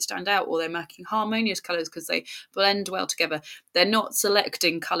make it stand out, or they're making harmonious colours because they blend well together. They're not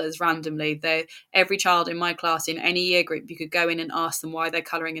selecting colours randomly. Every child in my class, in any year group, you could go in and ask them why they're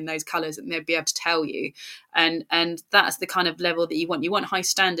colouring in those colours, and they'd be able to tell you. And that's the kind of level that you want. You want high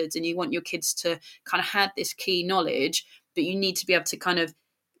standards, and you want your kids to kind of have this key knowledge, but you need to be able to kind of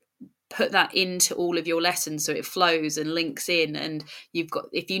put that into all of your lessons so it flows and links in. And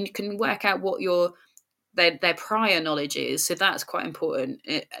if you can work out what their prior knowledge is, so that's quite important,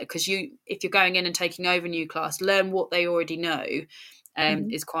 because if you're going in and taking over a new class, learn what they already know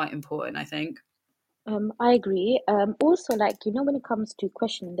is quite important, I think. I agree. Also, like, when it comes to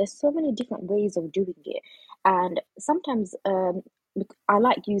questioning, there's so many different ways of doing it. And sometimes I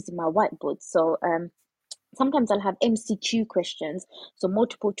like using my whiteboard. So sometimes I'll have MCQ questions, so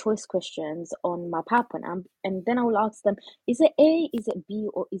multiple choice questions on my PowerPoint, and then I will ask them, is it A, is it B,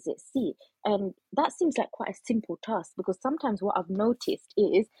 or is it C? And that seems like quite a simple task, because sometimes what I've noticed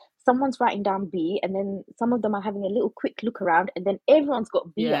is someone's writing down B, and then some of them are having a little quick look around, and then everyone's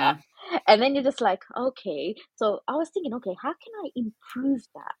got B up, and then you're just like, okay. So I was thinking, okay, how can I improve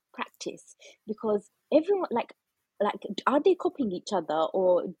that practice? Because everyone, like, are they copying each other,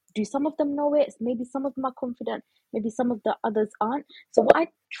 or do some of them know it? Maybe some of them are confident, maybe some of the others aren't. So what I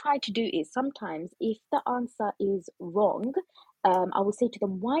try to do is, sometimes if the answer is wrong, I will say to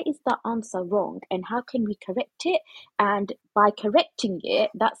them, why is the answer wrong, and how can we correct it? And by correcting it,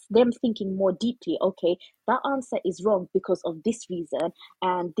 that's them thinking more deeply, okay, that answer is wrong because of this reason,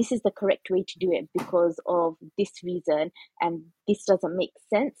 and this is the correct way to do it because of this reason, and this doesn't make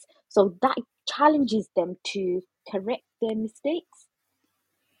sense. So that challenges them to correct their mistakes.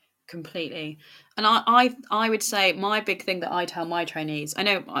 Completely. And I would say my big thing that I tell my trainees, I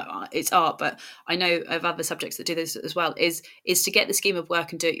know it's art, but I know of other subjects that do this as well, is to get the scheme of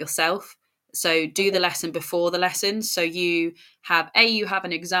work and do it yourself. So do the lesson before the lesson. So you have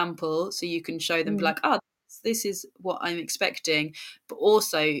an example, so you can show them like, oh, this is what I'm expecting. But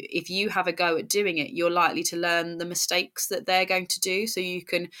also, if you have a go at doing it, you're likely to learn the mistakes that they're going to do. So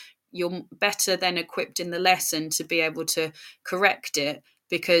you're better then equipped in the lesson to be able to correct it,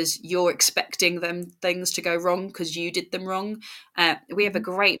 because you're expecting things to go wrong because you did them wrong. We have a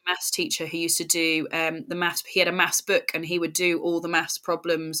great maths teacher who used to do the maths. He had a maths book, and he would do all the maths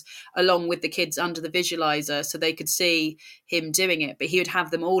problems along with the kids under the visualizer so they could see him doing it. But he would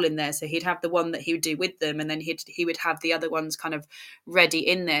have them all in there. So he'd have the one that he would do with them, and then he would have the other ones kind of ready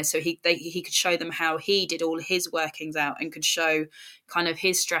in there. So he could show them how he did all his workings out, and could show kind of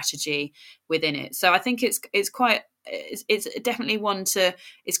his strategy within it. So I think it's definitely one to,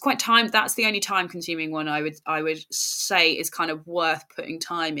 it's quite time. That's the only time consuming one I would say is kind of worth putting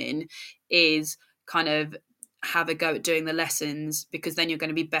time in, is kind of have a go at doing the lessons, because then you're going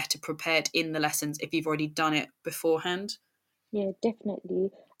to be better prepared in the lessons if you've already done it beforehand. Yeah, definitely.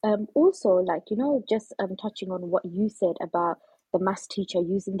 Also, like, just touching on what you said about the maths teacher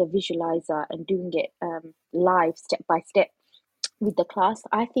using the visualizer and doing it live, step by step with the class.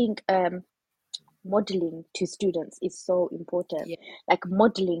 I think modeling to students is so important. Yeah. Like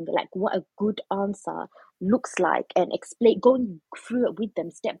modeling, like what a good answer looks like, and explain, going through it with them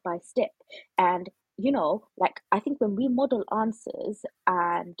step by step. And like, I think when we model answers,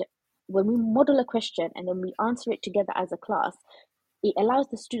 and when we model a question and then we answer it together as a class, it allows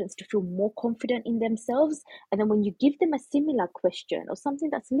the students to feel more confident in themselves. And then when you give them a similar question or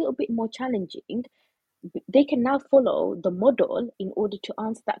something that's a little bit more challenging, they can now follow the model in order to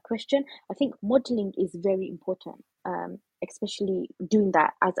answer that question. I think modeling is very important, especially doing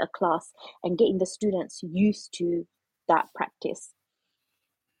that as a class and getting the students used to that practice.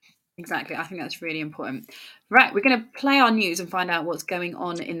 Exactly. I think that's really important. Right, we're going to play our news and find out what's going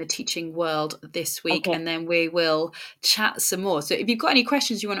on in the teaching world this week, Okay. and then we will chat some more. So if you've got any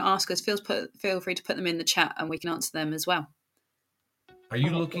questions you want to ask us, feel free to put them in the chat and we can answer them as well. Are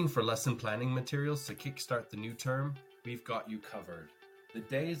you looking for lesson planning materials to kickstart the new term? We've got you covered. The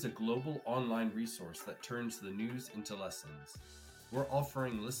Day is a global online resource that turns the news into lessons. We're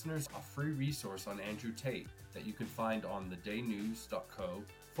offering listeners a free resource on Andrew Tate that you can find on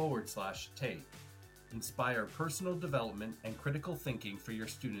thedaynews.co/Tate. Inspire personal development and critical thinking for your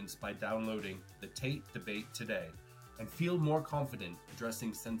students by downloading the Tate Debate today and feel more confident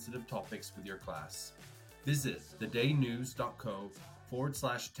addressing sensitive topics with your class. Visit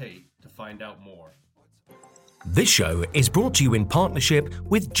thedaynews.co/Tate to find out more. This show is brought to you in partnership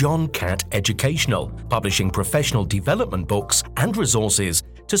with John Catt Educational, publishing professional development books and resources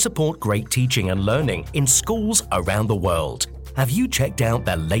to support great teaching and learning in schools around the world. Have you checked out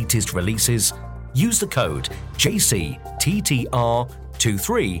their latest releases? Use the code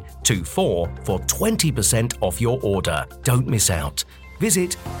JCTTR2324 for 20% off your order. Don't miss out.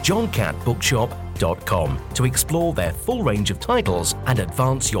 Visit johncattbookshop.com to explore their full range of titles and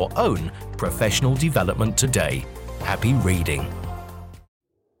advance your own professional development today. Happy reading.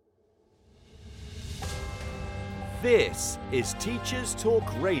 This is Teachers Talk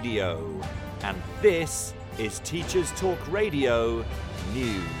Radio, and this is Teachers Talk Radio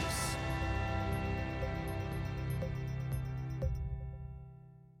News.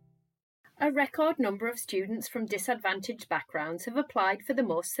 A record number of students from disadvantaged backgrounds have applied for the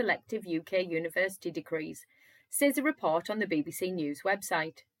most selective UK university degrees, says a report on the BBC News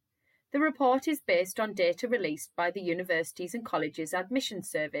website. The report is based on data released by the Universities and Colleges Admissions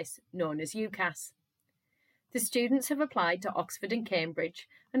Service, known as UCAS. The students have applied to Oxford and Cambridge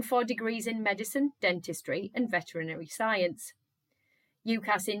and for degrees in medicine, dentistry and veterinary science.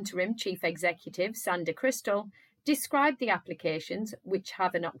 UCAS Interim Chief Executive Sander Crystal described the applications, which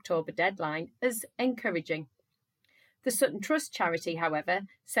have an October deadline, as encouraging. The Sutton Trust charity, however,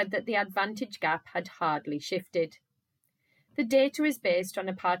 said that the advantage gap had hardly shifted. The data is based on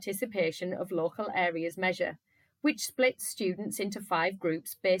a participation of local areas measure, which splits students into 5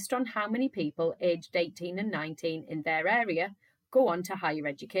 groups based on how many people aged 18 and 19 in their area go on to higher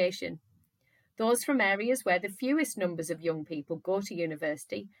education. Those from areas where the fewest numbers of young people go to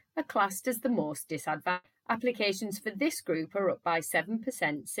university are classed as the most disadvantaged. Applications for this group are up by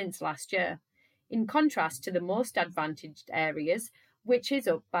 7% since last year, in contrast to the most advantaged areas, which is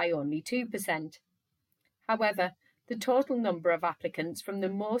up by only 2%. However, the total number of applicants from the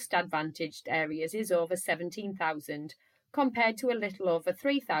most advantaged areas is over 17,000, compared to a little over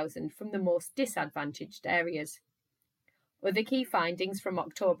 3,000 from the most disadvantaged areas. Other key findings from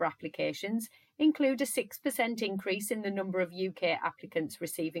October applications include a 6% increase in the number of UK applicants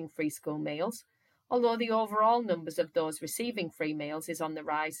receiving free school meals, although the overall numbers of those receiving free meals is on the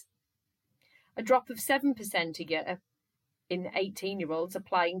rise. A drop of 7% a year in 18-year-olds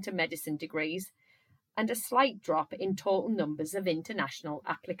applying to medicine degrees, and a slight drop in total numbers of international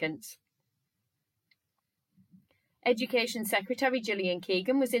applicants. Education Secretary Gillian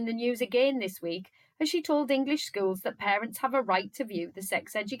Keegan was in the news again this week as she told English schools that parents have a right to view the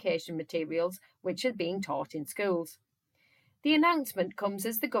sex education materials which are being taught in schools. The announcement comes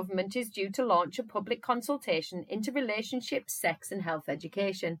as the government is due to launch a public consultation into relationships, sex and health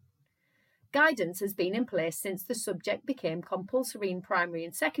education. Guidance has been in place since the subject became compulsory in primary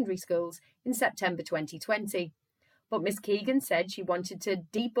and secondary schools in September 2020. But Ms Keegan said she wanted to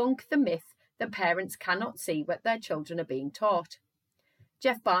debunk the myth that parents cannot see what their children are being taught.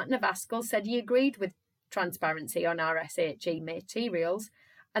 Jeff Barton of Askell said he agreed with transparency on RSHE materials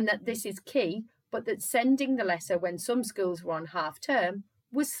and that this is key, but that sending the letter when some schools were on half-term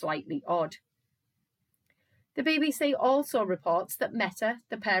was slightly odd. The BBC also reports that Meta,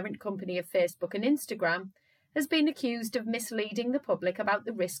 the parent company of Facebook and Instagram, has been accused of misleading the public about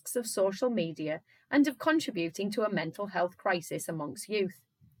the risks of social media and of contributing to a mental health crisis amongst youth.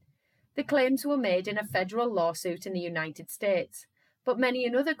 The claims were made in a federal lawsuit in the United States, but many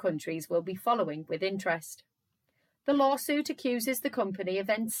in other countries will be following with interest. The lawsuit accuses the company of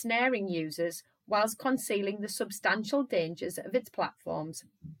ensnaring users whilst concealing the substantial dangers of its platforms.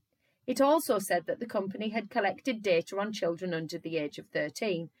 It also said that the company had collected data on children under the age of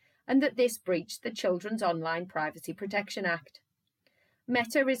 13 and that this breached the Children's Online Privacy Protection Act.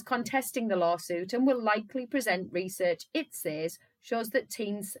 Meta is contesting the lawsuit and will likely present research it says shows that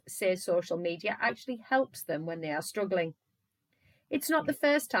teens say social media actually helps them when they are struggling. It's not the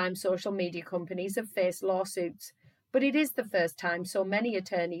first time social media companies have faced lawsuits, but it is the first time so many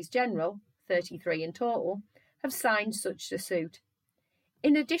attorneys general, 33 in total, have signed such a suit,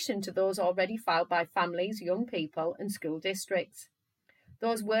 in addition to those already filed by families, young people and school districts.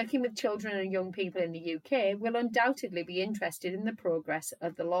 Those working with children and young people in the UK will undoubtedly be interested in the progress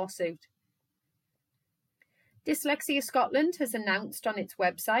of the lawsuit. Dyslexia Scotland has announced on its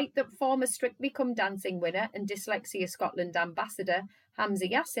website that former Strictly Come Dancing winner and Dyslexia Scotland ambassador Hamza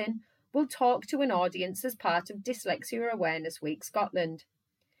Yassin will talk to an audience as part of Dyslexia Awareness Week Scotland.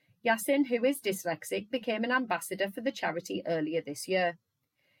 Yassin, who is dyslexic, became an ambassador for the charity earlier this year.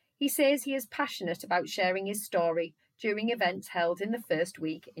 He says he is passionate about sharing his story during events held in the first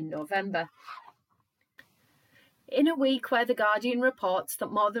week in November. In a week where The Guardian reports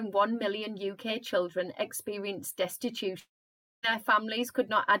that more than 1 million UK children experienced destitution, their families could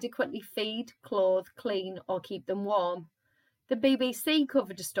not adequately feed, clothe, clean or keep them warm, the BBC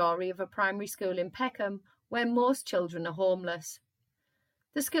covered a story of a primary school in Peckham where most children are homeless.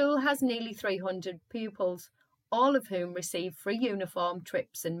 The school has nearly 300 pupils, all of whom receive free uniform,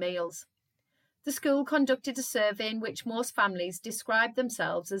 trips and meals. The school conducted a survey in which most families describe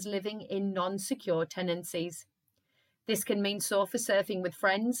themselves as living in non-secure tenancies. This can mean sofa surfing with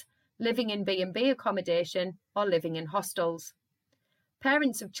friends, living in B&B accommodation or living in hostels.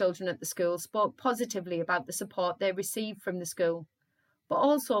 Parents of children at the school spoke positively about the support they received from the school, but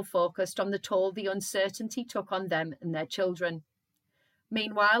also focused on the toll the uncertainty took on them and their children.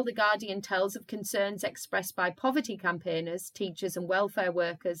 Meanwhile, The Guardian tells of concerns expressed by poverty campaigners, teachers and welfare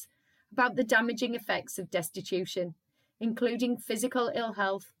workers about the damaging effects of destitution, including physical ill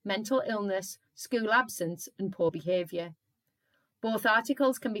health, mental illness, school absence and poor behaviour. Both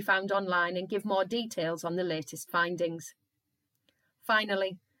articles can be found online and give more details on the latest findings.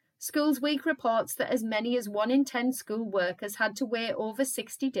 Finally, Schools Week reports that as many as 1 in 10 school workers had to wait over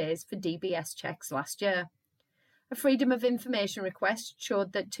 60 days for DBS checks last year. A Freedom of Information request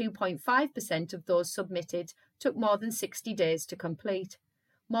showed that 2.5% of those submitted took more than 60 days to complete,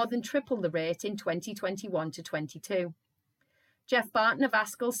 more than triple the rate in 2021 to 22. Jeff Barton of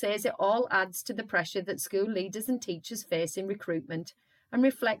Askell says it all adds to the pressure that school leaders and teachers face in recruitment and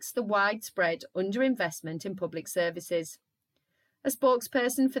reflects the widespread underinvestment in public services. A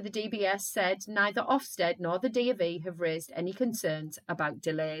spokesperson for the DBS said neither Ofsted nor the D.A.V. have raised any concerns about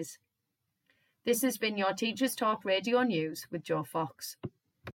delays. This has been your Teachers Talk Radio News with Jo Fox.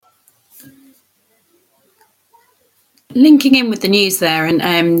 Linking in with the news there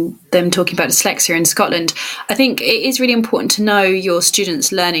and them talking about dyslexia in Scotland, I think it is really important to know your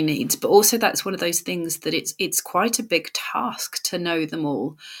students' learning needs, but also that's one of those things that it's quite a big task to know them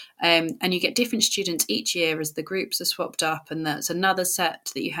all. And you get different students each year as the groups are swapped up, and that's another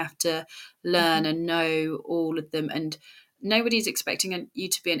set that you have to learn and know all of them. And nobody's expecting you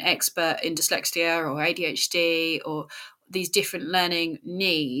to be an expert in dyslexia or ADHD or these different learning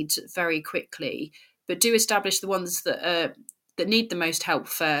needs very quickly. But do establish the ones that need the most help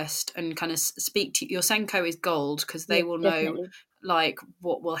first, and kind of speak to your Senko is gold because they will know like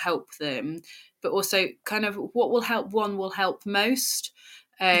what will help them, but also kind of what will help one will help most.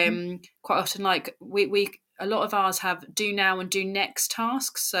 Quite often, like we a lot of ours have do now and do next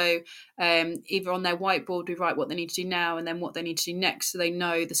tasks. So either on their whiteboard we write what they need to do now and then what they need to do next, so they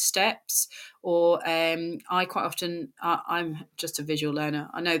know the steps. Or I quite often, I'm just a visual learner.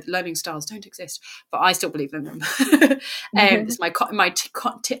 I know that learning styles don't exist, but I still believe in them. It's my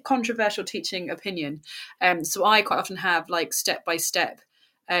controversial teaching opinion. So I quite often have like step by step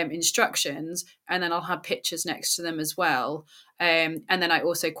instructions, and then I'll have pictures next to them as well. And then I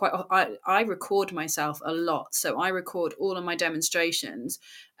also I record myself a lot, so I record all of my demonstrations.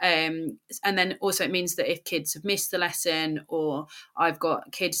 And then also it means that if kids have missed the lesson, or I've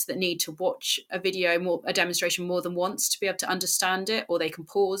got kids that need to watch a demonstration more than once to be able to understand it, or they can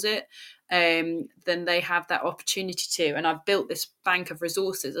pause it, then they have that opportunity to. And I've built this bank of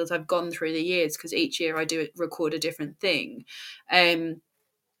resources as I've gone through the years, because each year I do record a different thing.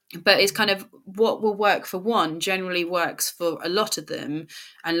 But it's kind of what will work for one generally works for a lot of them,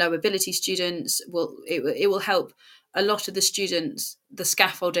 and low ability students it will help a lot of the students, the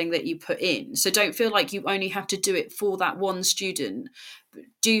scaffolding that you put in. So don't feel like you only have to do it for that one student.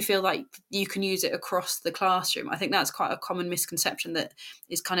 Do you feel like you can use it across the classroom? I think that's quite a common misconception, that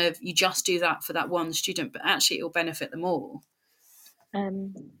is kind of, you just do that for that one student, but actually it will benefit them all.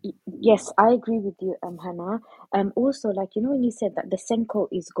 Yes, I agree with you, Hannah. Also, like, when you said that the Senko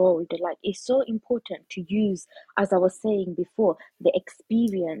is gold, like, it's so important to use, as I was saying before, the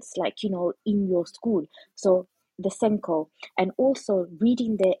experience, like, in your school. So the Senko, and also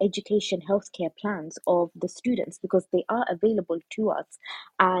reading the education healthcare plans of the students, because they are available to us.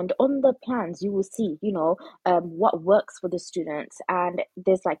 And on the plans, you will see, what works for the students, and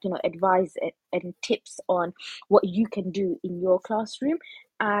there's, like, advice and tips on what you can do in your classroom.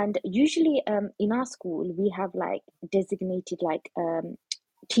 And usually in our school we have like designated like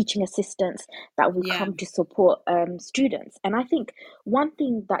teaching assistants that will Yeah. come to support students. And I think one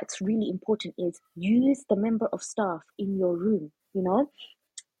thing that's really important is use the member of staff in your room.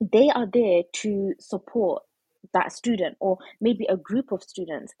 They are there to support that student, or maybe a group of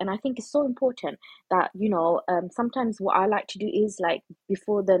students. And I think it's so important that sometimes what I like to do is, like,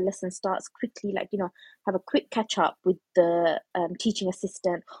 before the lesson starts, quickly, like, have a quick catch up with the teaching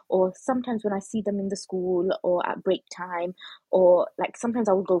assistant. Or sometimes when I see them in the school or at break time, or like sometimes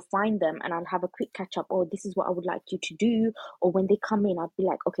I will go find them and I'll have a quick catch up. Oh, this is what I would like you to do. Or when they come in, I'll be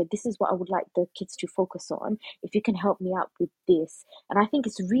like, okay, this is what I would like the kids to focus on, if you can help me out with this. And I think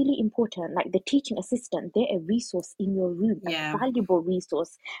it's really important, like the teaching assistant, they're a resource in your room, Yeah. a valuable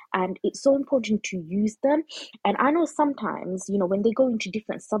resource. And it's so important to use them. And I know sometimes, when they go into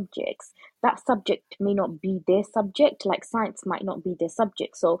different subjects, that subject may not be their subject, like science might not be their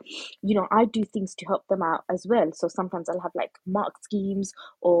subject. So, I do things to help them out as well. So sometimes I'll have like mark schemes,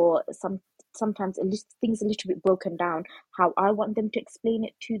 or sometimes things a little bit broken down, how I want them to explain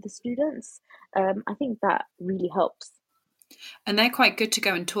it to the students. I think that really helps. And they're quite good to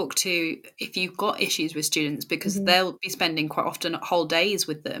go and talk to if you've got issues with students, because they'll be spending quite often whole days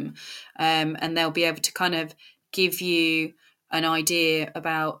with them, and they'll be able to kind of give you an idea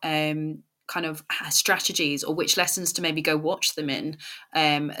about kind of strategies, or which lessons to maybe go watch them in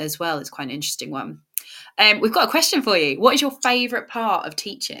as well. It's quite an interesting one. We've got a question for you. What is your favourite part of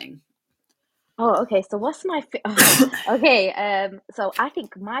teaching? Oh, okay. So what's my okay? So I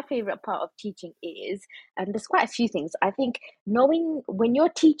think my favorite part of teaching is, there's quite a few things. I think knowing when you're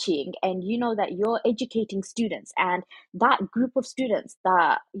teaching and you know that you're educating students, and that group of students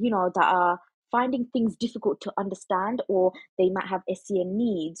that that are finding things difficult to understand, or they might have SEN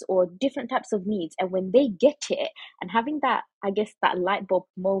needs or different types of needs, and when they get it, and having that, I guess, that light bulb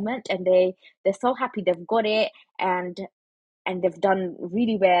moment, and they're so happy they've got it, and they've done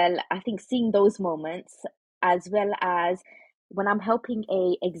really well. I think seeing those moments, as well as when I'm helping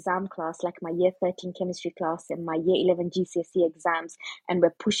a exam class, like my year 13 chemistry class and my year 11 GCSE exams, and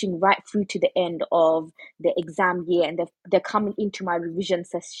we're pushing right through to the end of the exam year, and they're coming into my revision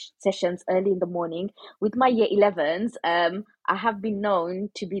sessions early in the morning with my year 11s. I have been known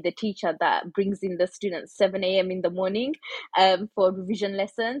to be the teacher that brings in the students 7 a.m. in the morning for revision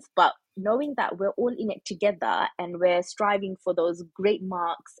lessons. But knowing that we're all in it together and we're striving for those great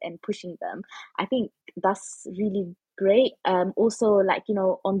marks and pushing them, I think that's really great. Also, like,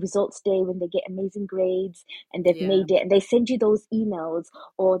 on results day, when they get amazing grades and they've made it, and they send you those emails,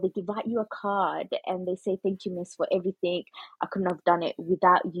 or they write you a card and they say, thank you, miss, for everything. I couldn't have done it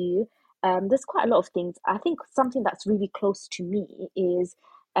without you. There's quite a lot of things. I think something that's really close to me is,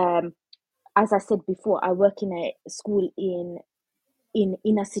 as I said before, I work in a school in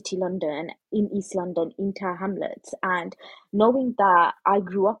inner city London, in East London, in Tower Hamlets. And knowing that I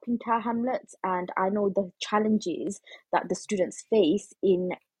grew up in Tower Hamlets, and I know the challenges that the students face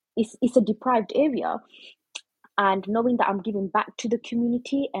it's a deprived area, and knowing that I'm giving back to the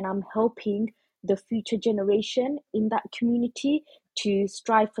community and I'm helping the future generation in that community to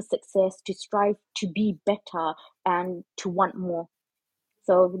strive for success, to strive to be better, and to want more.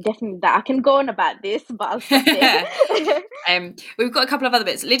 So definitely that I can go on about this, but I'll stop there. We've got a couple of other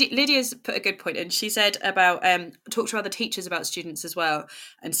bits. Lydia's put a good point in. She said about talk to other teachers about students as well,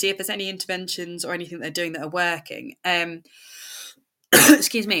 and see if there's any interventions or anything they're doing that are working.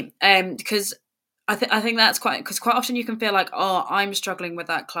 Excuse me, because I think that's quite often you can feel like, oh, I'm struggling with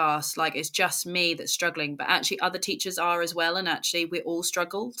that class, like it's just me that's struggling, but actually other teachers are as well, and actually we all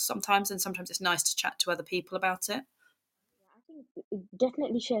struggle sometimes, and sometimes it's nice to chat to other people about it. I think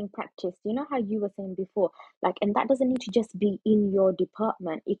definitely sharing practice. You know how you were saying before, like, and that doesn't need to just be in your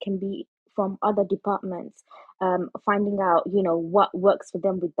department. It can be from other departments, finding out, what works for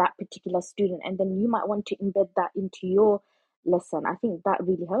them with that particular student, and then you might want to embed that into your lesson. I think that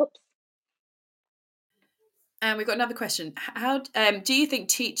really helps. And we've got another question. How do you think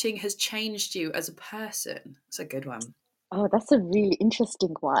teaching has changed you as a person? It's a good one. Oh, that's a really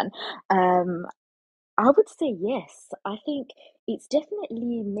interesting one. Um, I would say yes. I think it's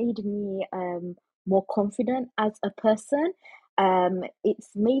definitely made me more confident as a person. It's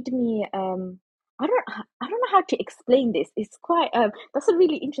made me I don't know how to explain this. It's quite that's a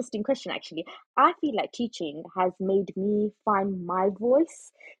really interesting question actually. I feel like teaching has made me find my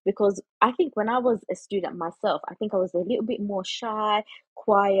voice because I think when I was a student myself, I think I was a little bit more shy,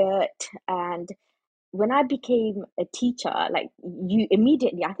 quiet, and when I became a teacher, like you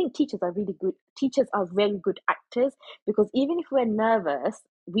immediately, I think teachers are really good. Teachers are very good actors because even if we're nervous,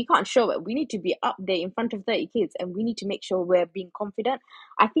 we can't show it. We need to be up there in front of 30 kids and we need to make sure we're being confident.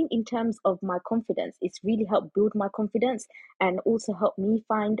 I think, in terms of my confidence, it's really helped build my confidence and also helped me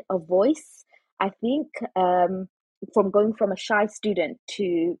find a voice. I think from going from a shy student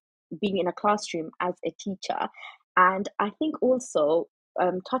to being in a classroom as a teacher. And I think also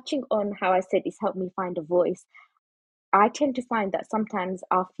touching on how I said it's helped me find a voice, I tend to find that sometimes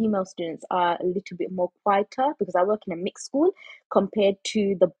our female students are a little bit more quieter because I work in a mixed school compared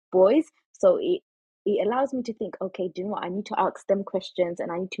to the boys. So it allows me to think, okay, do you know what? I need to ask them questions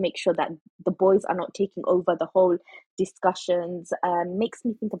and I need to make sure that the boys are not taking over the whole discussions. Makes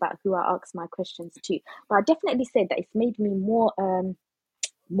me think about who I ask my questions to. But I definitely say that it's made me more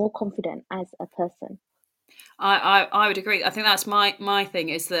confident as a person. I would agree. I think that's my thing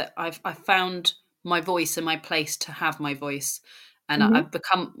is that I've found my voice and my place to have my voice, and Mm-hmm. I've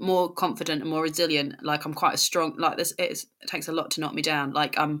become more confident and more resilient. Like I'm quite a strong. Like this, it takes a lot to knock me down.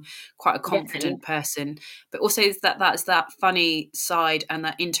 Like I'm quite a Definitely. confident person, but also is that's that funny side and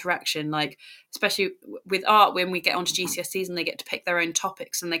that interaction. Like especially with art, when we get onto GCSEs and they get to pick their own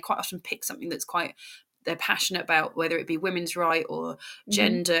topics, and they quite often pick something that's quite they're passionate about, whether it be women's right or Mm-hmm.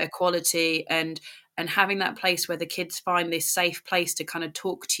 gender equality, and having that place where the kids find this safe place to kind of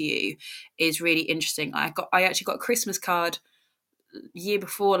talk to you is really interesting. I actually got a Christmas card year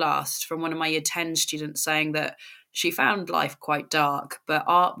before last from one of my year 10 students saying that she found life quite dark, but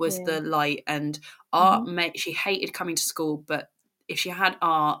art was Yeah. the light, and Mm-hmm. she hated coming to school, but if she had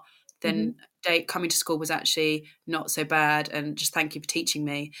art, Mm-hmm. then coming to school was actually not so bad, and just thank you for teaching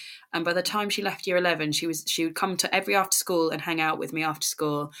me. And by the time she left year 11, she would come to every after school and hang out with me after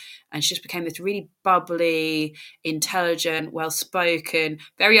school, and she just became this really bubbly, intelligent, well spoken,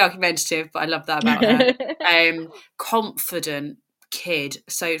 very argumentative, but I love that about her. Confident kid.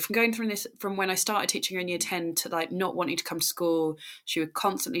 So from going through this, from when I started teaching her in year 10 to like not wanting to come to school, she was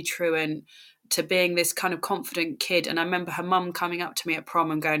constantly truant, to being this kind of confident kid. And I remember her mum coming up to me at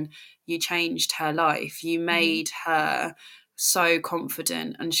prom and going, you changed her life, you made her so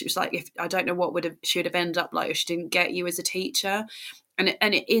confident. And she was like, if I don't know what she would have ended up like if she didn't get you as a teacher. And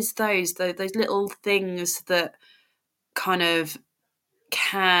it is those little things that kind of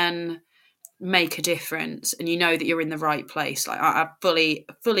can make a difference, and you know that you're in the right place. Like I fully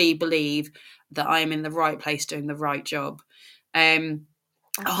believe that I am in the right place doing the right job.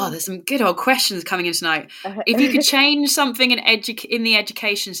 I think There's some good old questions coming in tonight. If you could change something in the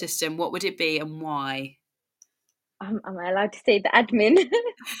education system, what would it be and why? am I allowed to say the admin?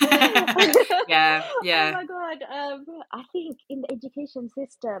 Yeah. Oh my God. I think in the education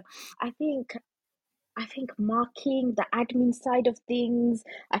system, I think I think marking the admin side of things,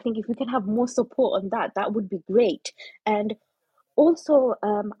 I think if we can have more support on that, that would be great. And also,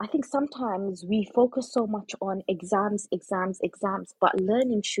 I think sometimes we focus so much on exams, exams, exams, but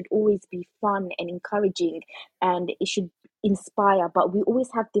learning should always be fun and encouraging and it should inspire. But we always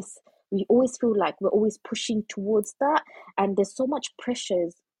feel like we're always pushing towards that. And there's so much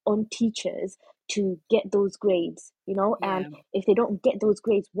pressures on teachers to get those grades, and Yeah. if they don't get those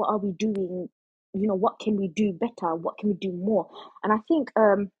grades, what are we doing? What can we do better? What can we do more? And I think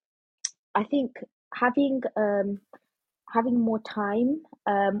having having more time,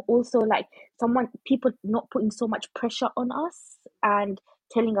 also like someone people not putting so much pressure on us and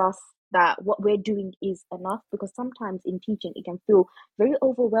telling us that what we're doing is enough, because sometimes in teaching it can feel very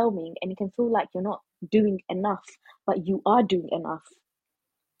overwhelming and it can feel like you're not doing enough, but you are doing enough.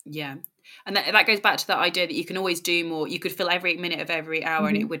 Yeah. And that goes back to that idea that you can always do more. You could fill every minute of every hour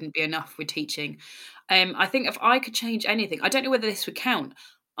and it wouldn't be enough with teaching. I think if I could change anything, I don't know whether this would count.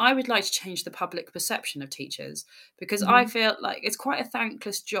 I would like to change the public perception of teachers, because I feel like it's quite a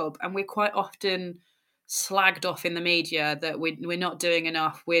thankless job and we're quite often slagged off in the media that we're not doing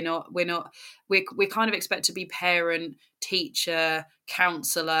enough. We're kind of expect to be parent, teacher,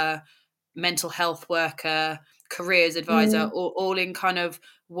 counsellor, mental health worker, careers advisor, all in kind of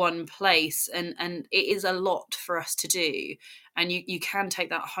one place, and it is a lot for us to do, and you can take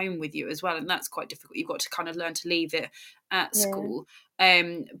that home with you as well, and that's quite difficult. You've got to kind of learn to leave it at school.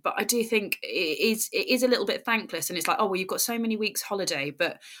 But I do think it is a little bit thankless, and it's like, oh well, you've got so many weeks holiday.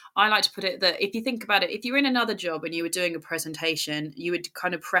 But I like to put it that if you think about it, if you're in another job and you were doing a presentation, you would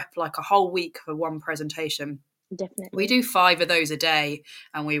kind of prep like a whole week for one presentation. Definitely. We do 5 of those a day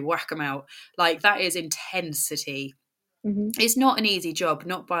and we whack them out. Like, that is intensity. It's not an easy job,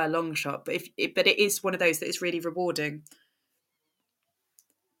 not by a long shot, but but it is one of those that is really rewarding.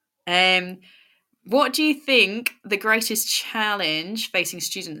 What do you think the greatest challenge facing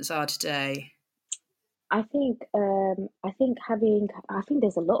students are today? I think there's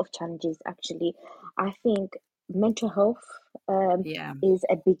a lot of challenges actually. I think mental health Yeah. is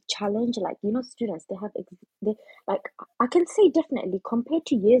a big challenge. Like, students, they like, I can say definitely compared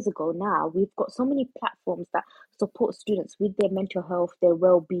to years ago now, we've got so many platforms that support students with their mental health, their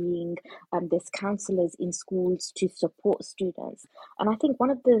well-being. There's counselors in schools to support students. And I think one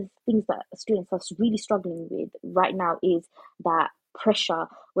of the things that students are really struggling with right now is that pressure,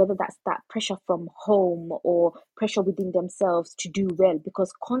 whether that's that pressure from home or pressure within themselves to do well,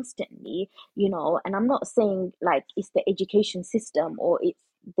 because constantly, and I'm not saying like it's the education system or it's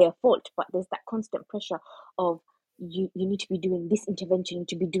their fault, but there's that constant pressure of you need to be doing this intervention, you need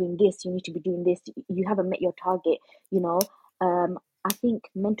to be doing this, you need to be doing this, you haven't met your target, I think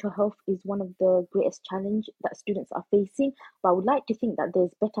mental health is one of the greatest challenge that students are facing. But I would like to think that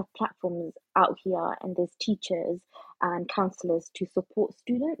there's better platforms out here and there's teachers and counselors to support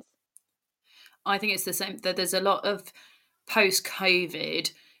students. I think it's the same. That there's a lot of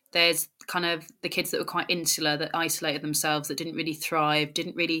post-COVID. There's kind of the kids that were quite insular, that isolated themselves, that didn't really thrive,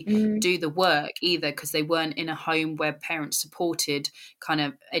 didn't really do the work either, because they weren't in a home where parents supported kind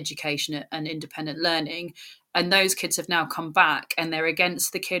of education and independent learning. And those kids have now come back and they're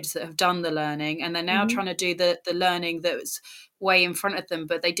against the kids that have done the learning, and they're now trying to do the learning that's way in front of them,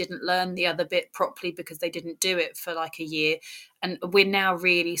 but they didn't learn the other bit properly because they didn't do it for like a year. And we're now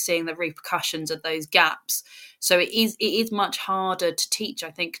really seeing the repercussions of those gaps. So it is much harder to teach, I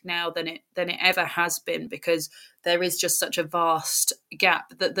think, now than it ever has been, because there is just such a vast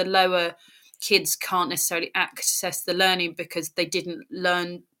gap that the lower kids can't necessarily access the learning because they didn't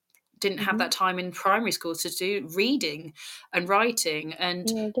have that time in primary school to do reading and writing, and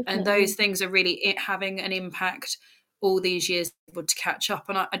those things are really having an impact all these years able to catch up.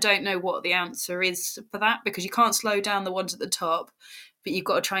 And I don't know what the answer is for that, because you can't slow down the ones at the top, but you've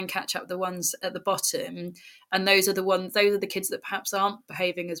got to try and catch up the ones at the bottom. And those are the kids that perhaps aren't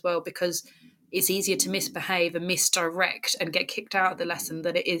behaving as well, because it's easier to misbehave and misdirect and get kicked out of the lesson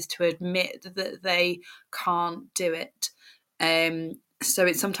than it is to admit that they can't do it. So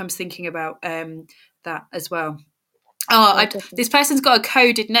it's sometimes thinking about that as well. This person's got a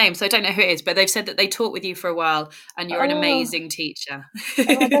coded name, so I don't know who it is, but they've said that they taught with you for a while and you're an amazing teacher.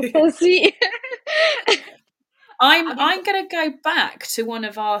 That's so sweet. I'm going to go back to one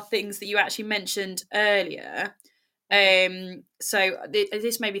of our things that you actually mentioned earlier. So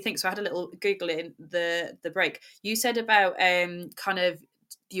this made me think. So I had a little Google in the break. You said about kind of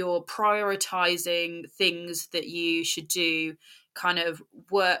your prioritizing things that you should do, kind of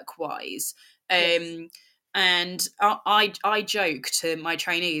work wise. And I joke to my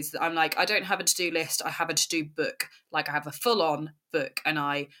trainees that I'm like, I don't have a to-do list, I have a to-do book. Like, I have a full-on book and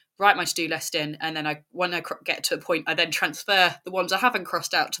I write my to-do list in, and then when I get to a point, I then transfer the ones I haven't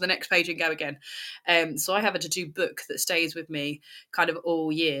crossed out to the next page and go again. So I have a to-do book that stays with me kind of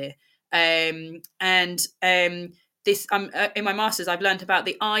all year. This in my master's, I've learned about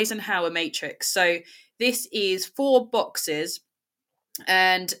the Eisenhower matrix. So this is 4 boxes,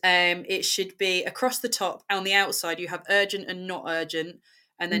 and it should be across the top. On the outside you have urgent and not urgent,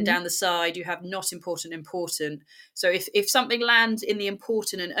 and then down the side you have not important, important. So if something lands in the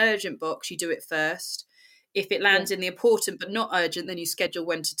important and urgent box, you do it first. If it lands in the important but not urgent, then you schedule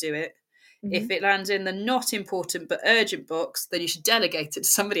when to do it. If it lands in the not important but urgent box, then you should delegate it to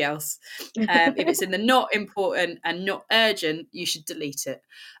somebody else. If it's in the not important and not urgent, you should delete it.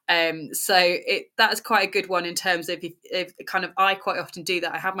 So that's quite a good one in terms of if kind of, I quite often do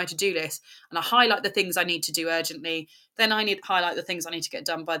that. I have my to-do list and I highlight the things I need to do urgently. Then I need to highlight the things I need to get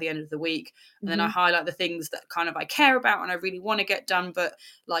done by the end of the week. And then I highlight the things that kind of I care about and I really want to get done, but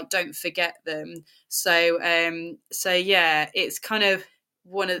like don't forget them. So yeah, it's kind of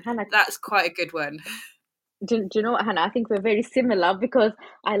Hannah, that's quite a good one. do you know what, Hannah? I think we're very similar because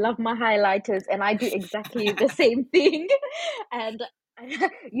I love my highlighters and I do exactly the same thing. And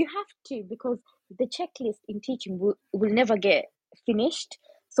you have to, because the checklist in teaching will never get finished.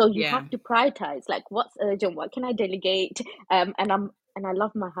 So you Yeah. have to prioritize, like what's urgent, what can I delegate? And I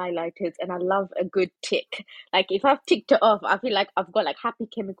love my highlighters and I love a good tick. Like if I've ticked it off, I feel like I've got like happy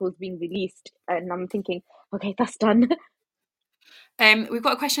chemicals being released and I'm thinking, okay, that's done. We've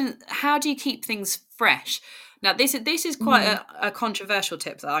got a question. How do you keep things fresh? Now, this is quite a controversial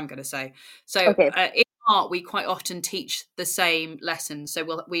tip that I'm going to say. So, Okay. in art, we quite often teach the same lesson. So, I've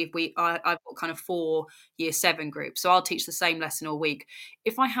got kind of 4 year 7 groups. So, I'll teach the same lesson all week.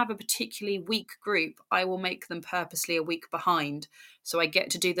 If I have a particularly weak group, I will make them purposely a week behind. So, I get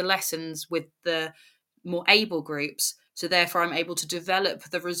to do the lessons with the more able groups. So therefore, I'm able to develop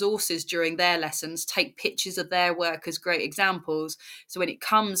the resources during their lessons, take pictures of their work as great examples. So when it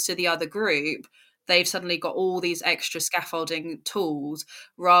comes to the other group, they've suddenly got all these extra scaffolding tools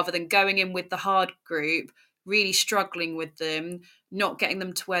rather than going in with the hard group, really struggling with them, not getting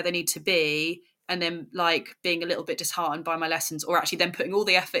them to where they need to be, and then like being a little bit disheartened by my lessons, or actually then putting all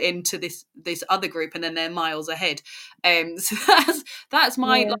the effort into this other group and then they're miles ahead. So that's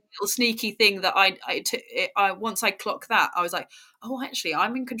my Yeah. little sneaky thing that I once I clocked that, I was like, oh, actually,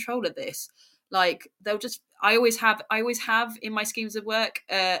 I'm in control of this. Like I always have in my schemes of work,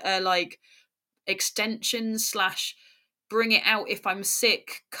 like extension / bring it out if I'm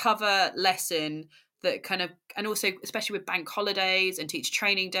sick cover lesson that kind of, and also especially with bank holidays and teacher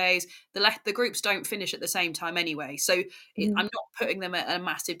training days, the groups don't finish at the same time anyway, so I'm not putting them at a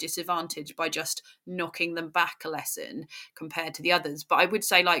massive disadvantage by just knocking them back a lesson compared to the others. But I would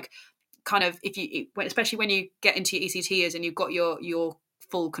say, like, kind of, especially when you get into your ECT years and you've got your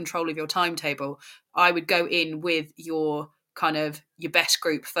full control of your timetable, I would go in with your best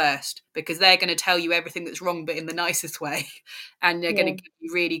group first, because they're going to tell you everything that's wrong but in the nicest way, and they're going to give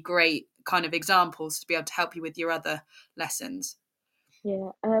you really great kind of examples to be able to help you with your other lessons. Yeah,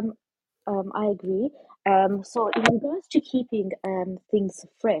 I agree. So in regards to keeping things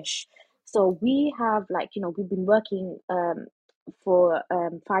fresh, so we have, like, we've been working for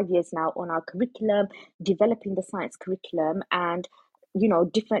 5 years now on our curriculum, developing the science curriculum, and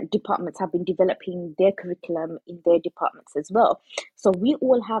different departments have been developing their curriculum in their departments as well. So we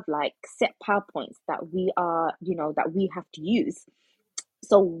all have like set PowerPoints that we have to use.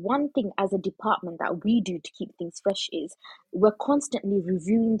 So one thing as a department that we do to keep things fresh is we're constantly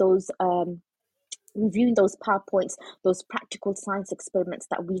reviewing those PowerPoints, those practical science experiments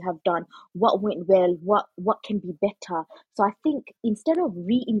that we have done, what went well, what can be better. So I think instead of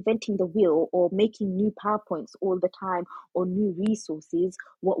reinventing the wheel or making new PowerPoints all the time or new resources,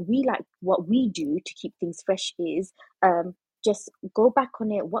 what we do to keep things fresh is just go back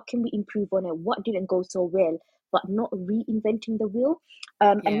on it. What can we improve on it? What didn't go so well? But not reinventing the wheel.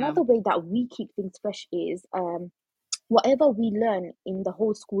 Yeah. Another way that we keep things fresh is whatever we learn in the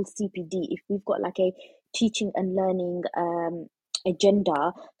whole school CPD, if we've got like a teaching and learning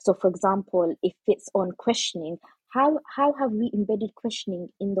agenda. So for example, if it's on questioning, how have we embedded questioning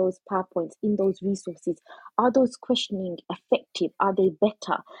in those PowerPoints, in those resources? Are those questioning effective? Are they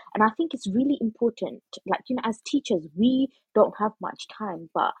better? And I think it's really important, like, as teachers, we don't have much time,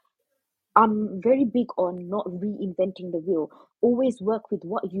 but I'm very big on not reinventing the wheel. Always work with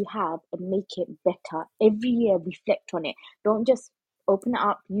what you have and make it better. Every year, reflect on it. Don't just open it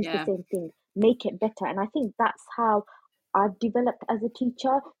up, use the Yeah. same thing, make it better. And I think that's how I've developed as a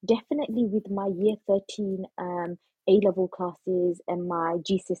teacher, definitely with my year 13 A-level classes and my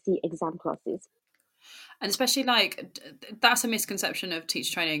GCSE exam classes. And especially, like, that's a misconception of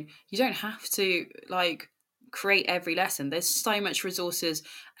teacher training. You don't have to like create every lesson. There's so much resources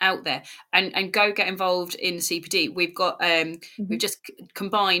out there, and go get involved in CPD. We've got we've just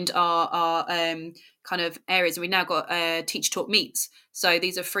combined our kind of areas, and we've now got teacher talk meets. So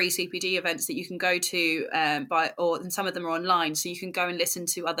these are free CPD events that you can go to and some of them are online, so you can go and listen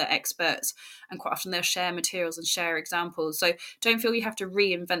to other experts, and quite often they'll share materials and share examples. So don't feel you have to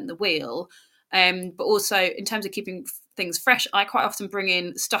reinvent the wheel. But also in terms of keeping things fresh, I quite often bring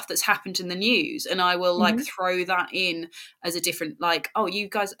in stuff that's happened in the news, and I will like throw that in as a different, like, oh, you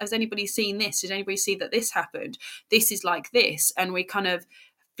guys, has anybody seen this? Did anybody see that this happened? This is like this. And we kind of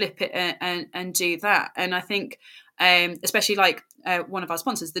flip it and do that. And I think, especially like one of our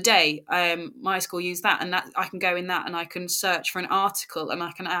sponsors, The Day, my school used that, and that I can go in that and I can search for an article and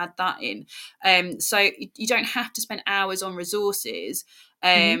I can add that in. So you don't have to spend hours on resources,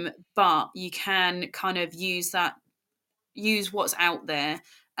 but you can kind of use what's out there,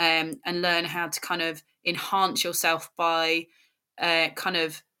 and learn how to kind of enhance yourself by kind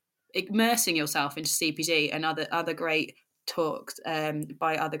of immersing yourself into CPD and other great talks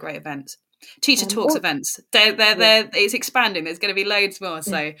by other great events. Teacher talks events. They're it's expanding. There's going to be loads more.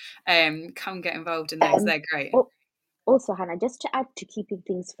 So come get involved in those. They're great. Also, Hannah, just to add to keeping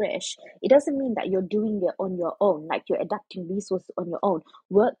things fresh, it doesn't mean that you're doing it on your own, like you're adapting resources on your own.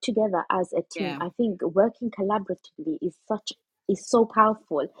 Work together as a team. Yeah. I think working collaboratively is so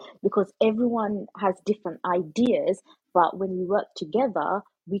powerful, because everyone has different ideas, but when we work together,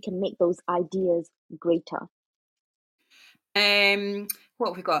 we can make those ideas greater. What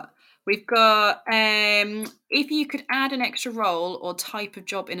have we got? We've got if you could add an extra role or type of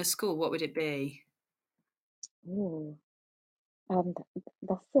job in a school, what would it be? Oh,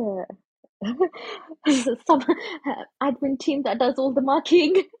 that's some admin team that does all the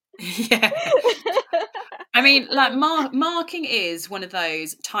marking. Yeah. I mean, like marking is one of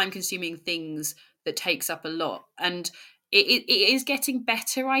those time-consuming things that takes up a lot, and it is getting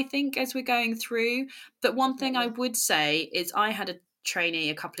better, I think, as we're going through. But one thing I would say is, I had a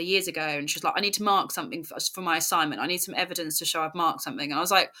trainee a couple of years ago, and she's like, I need to mark something for my assignment. I need some evidence to show I've marked something. And I was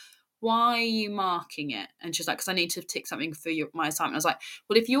like, why are you marking it? And she's like, because I need to tick something for my assignment. I was like,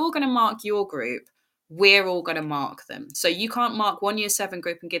 well, if you're going to mark your group, we're all going to mark them. So you can't mark one year 7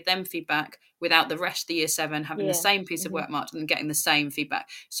 group and give them feedback without the rest of the year 7 having the same piece of work marked and getting the same feedback.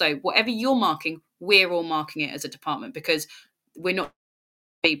 So whatever you're marking, we're all marking it as a department, because we're not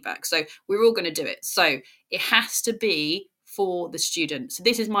feedback. So we're all going to do it. So it has to be for the student. So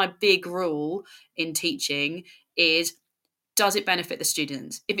this is my big rule in teaching is, does it benefit the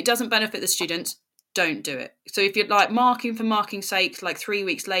students? If it doesn't benefit the students, don't do it. So if you're like marking for marking's sake, like 3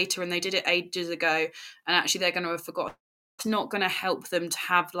 weeks later and they did it ages ago, and actually they're going to have forgotten, it's not going to help them to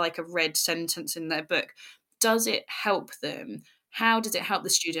have like a red sentence in their book. Does it help them? How does it help the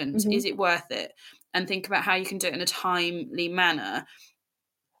students? Is it worth it? And think about how you can do it in a timely manner,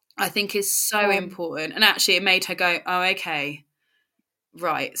 I think is so important. And actually it made her go, oh, okay,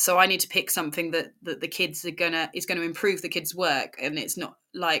 right, so I need to pick something that the kids is going to improve the kids' work, and it's not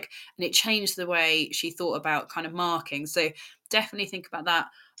like, and it changed the way she thought about kind of marking. So definitely think about that.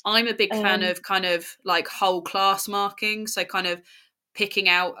 I'm a big fan of kind of like whole class marking, so kind of picking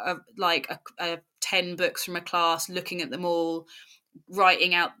out a 10 books from a class, looking at them all,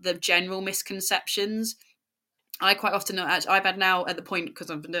 writing out the general misconceptions. I quite often, I've had now at the point,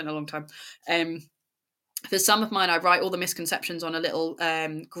 because I've been doing it a long time, for some of mine, I write all the misconceptions on a little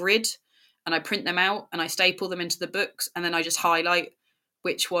grid, and I print them out and I staple them into the books, and then I just highlight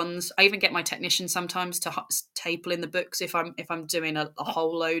which ones. I even get my technician sometimes to staple in the books if I'm doing a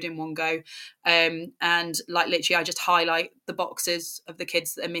whole load in one go, and like literally I just highlight the boxes of the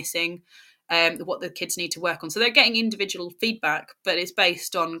kids that are missing, what the kids need to work on. So they're getting individual feedback, but it's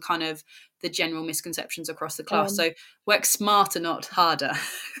based on kind of the general misconceptions across the class. So work smarter, not harder.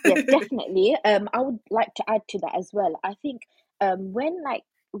 Yes, definitely. I would like to add to that as well. I think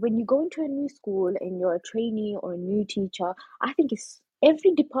when you go into a new school and you're a trainee or a new teacher, I think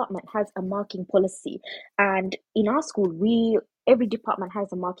every department has a marking policy. And in our school, every department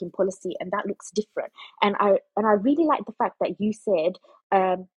has a marking policy, and that looks different. And I really like the fact that you said,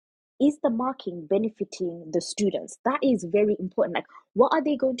 is the marking benefiting the students? That is very important. Like, what are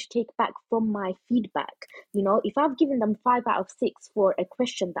they going to take back from my feedback? If I've given them 5 out of 6 for a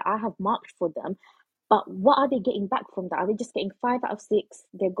question that I have marked for them, but what are they getting back from that? Are they just getting 5 out of 6?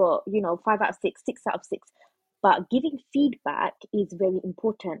 They got, 5 out of 6, 6 out of 6. But giving feedback is very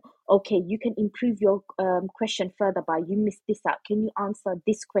important. Okay, you can improve your question further by, you missed this out. Can you answer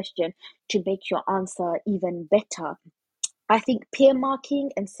this question to make your answer even better? I think peer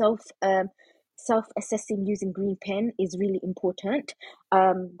marking and self-assessing using green pen is really important.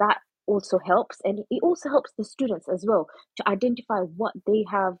 That also helps, and it also helps the students as well to identify what they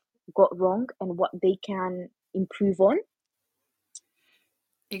have got wrong and what they can improve on.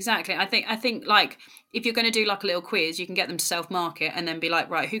 Exactly. I think like if you're going to do like a little quiz, you can get them to self-mark it and then be like,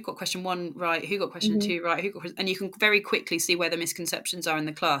 right, who got question 1 right, who got question 2 right, and you can very quickly see where the misconceptions are in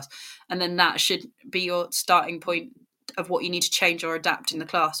the class, and then that should be your starting point of what you need to change or adapt in the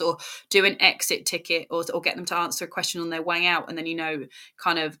class, or do an exit ticket, or get them to answer a question on their way out, and then you know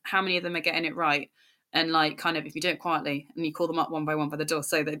kind of how many of them are getting it right. And like kind of if you do it quietly and you call them up one by the door,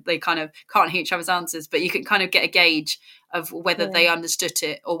 so they kind of can't hear each other's answers, but you can kind of get a gauge of whether they understood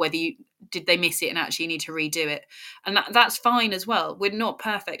it or whether did they miss it and actually need to redo it. And that's fine as well. We're not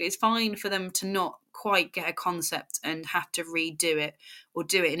perfect. It's fine for them to not quite get a concept and have to redo it or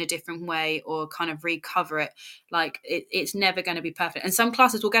do it in a different way or kind of recover it. Like it's never going to be perfect. And some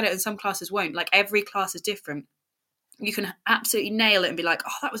classes will get it and some classes won't. Like every class is different. You can absolutely nail it and be like,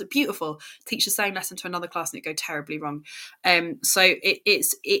 oh, that was beautiful. Teach the same lesson to another class and it go terribly wrong. So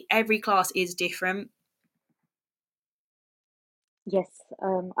every class is different. Yes,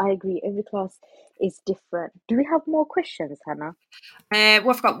 I agree. Every class is different. Do we have more questions, Hannah?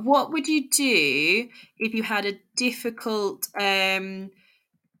 Well, I forgot. What would you do if you had a difficult,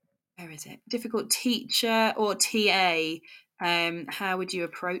 difficult teacher or TA? How would you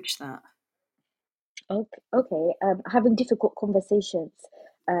approach that? Okay. Having difficult conversations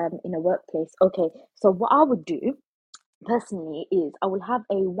in a workplace. Okay, so what I would do personally is I will have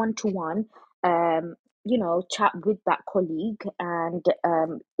a one-to-one chat with that colleague, and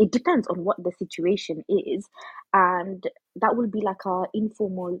it depends on what the situation is, and that will be like our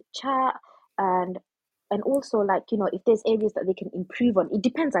informal chat, and also, like, if there's areas that they can improve on. It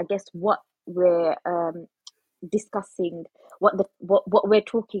depends, I guess, what we're discussing, what we're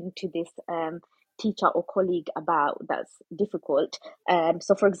talking to this teacher or colleague about that's difficult.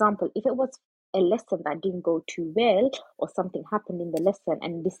 So for example, if it was a lesson that didn't go too well, or something happened in the lesson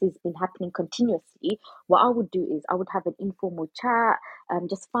and this has been happening continuously, what I would do is I would have an informal chat,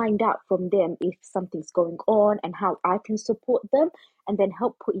 just find out from them if something's going on and how I can support them, and then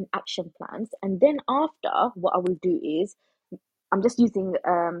help put in action plans. And then after, what I will do is, I'm just using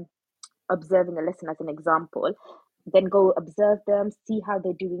observing a lesson as an example, then go observe them, see how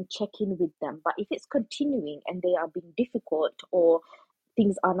they're doing, check in with them. But if it's continuing and they are being difficult, or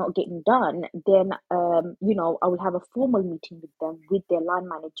things are not getting done, then I will have a formal meeting with them, with their line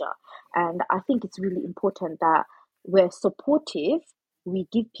manager. And I think it's really important that we're supportive, we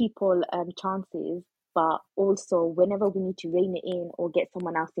give people chances, but also whenever we need to rein it in or get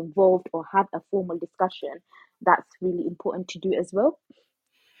someone else involved or have a formal discussion, that's really important to do as well.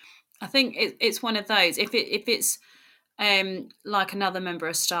 I think it's one of those. If it's like another member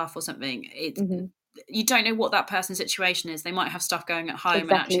of staff or something, Mm-hmm. you don't know what that person's situation is. They might have stuff going at home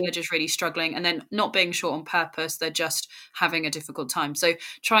and actually Exactly. they're just really struggling, and then not being short on purpose, they're just having a difficult time. So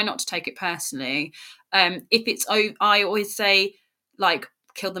try not to take it personally. If it's, I always say, like,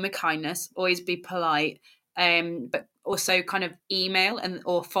 kill them with kindness, always be polite, but also kind of email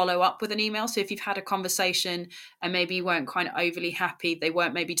or follow up with an email. So if you've had a conversation and maybe you weren't quite overly happy, they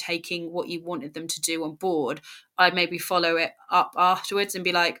weren't maybe taking what you wanted them to do on board, I'd maybe follow it up afterwards and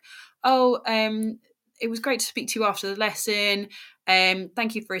be like, oh, it was great to speak to you after the lesson.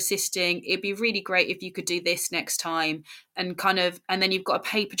 Thank you for assisting. It'd be really great if you could do this next time, and then you've got a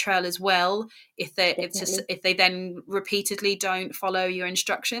paper trail as well. If they then repeatedly don't follow your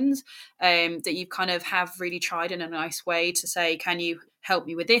instructions, that you kind of have really tried in a nice way to say, can you help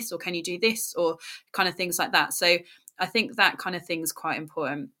me with this, or can you do this, or kind of things like that. So I think that kind of thing is quite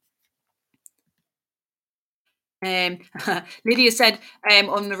important. Lydia said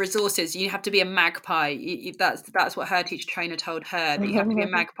on the resources, you have to be a magpie. That's what her teacher trainer told her, that you have to be a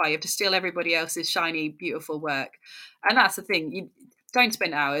magpie. You have to steal everybody else's shiny, beautiful work. And that's the thing. You don't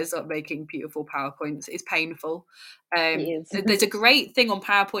spend hours on making beautiful PowerPoints. It's painful. It is. There's a great thing on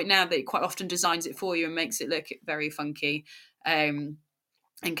PowerPoint now that quite often designs it for you and makes it look very funky. And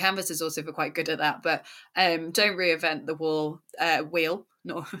Canvas is also quite good at that. But don't reinvent the wheel,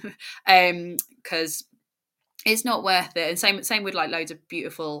 no, because it's not worth it. And same with like loads of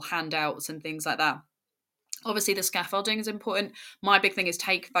beautiful handouts and things like that. Obviously the scaffolding is important. My big thing is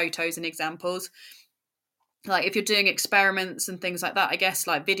take photos and examples. Like if you're doing experiments and things like that, I guess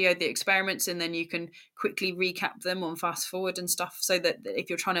like video the experiments, and then you can quickly recap them on fast forward and stuff, so that if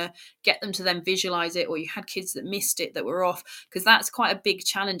you're trying to get them to then visualize it, or you had kids that missed it, that were off, because that's quite a big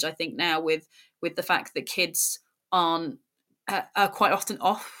challenge I think now with the fact that kids are quite often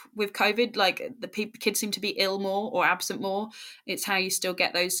off with COVID. Like kids seem to be ill more or absent more. It's how you still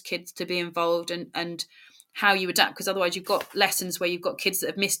get those kids to be involved, and how you adapt, because otherwise you've got lessons where you've got kids that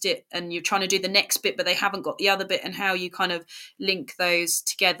have missed it and you're trying to do the next bit but they haven't got the other bit, and how you kind of link those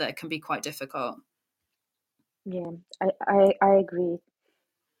together can be quite difficult. Yeah, I agree.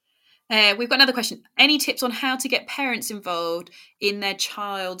 We've got another question. Any tips on how to get parents involved in their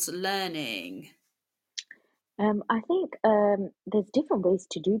child's learning? I think there's different ways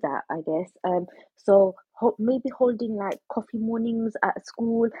to do that, I guess. So maybe holding like coffee mornings at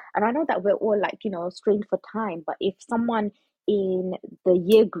school. And I know that we're all like, strained for time, but if someone in the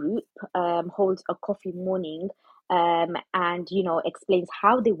year group holds a coffee morning, and explains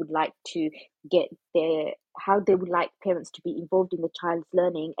how they would like to get their how they would like parents to be involved in the child's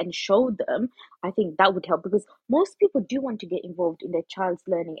learning and show them, I think that would help, because most people do want to get involved in their child's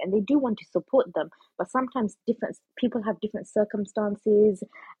learning and they do want to support them, but sometimes different people have different circumstances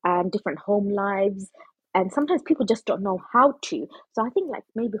and different home lives, and sometimes people just don't know how to. So I think like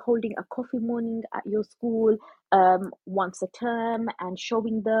maybe holding a coffee morning at your school once a term and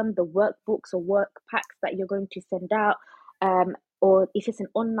showing them the workbooks or work packs that you're going to send out, or if it's an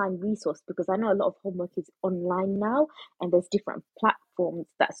online resource, because I know a lot of homework is online now, and there's different platforms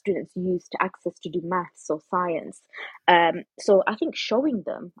that students use to access to do maths or science. So I think showing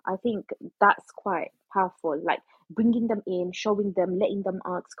them, I think that's quite powerful. Like bringing them in, showing them, letting them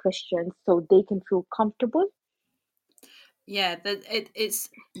ask questions so they can feel comfortable. Yeah,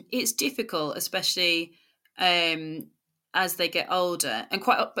 it's difficult, especially as they get older, and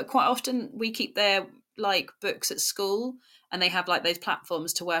quite often we keep their like books at school, and they have like those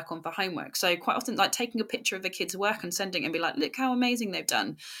platforms to work on for homework. So quite often, like taking a picture of the kid's work and sending it and be like, look how amazing they've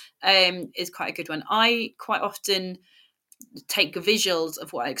done, is quite a good one. I quite often take visuals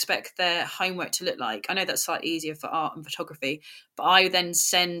of what I expect their homework to look like. I know that's slightly easier for art and photography, but I then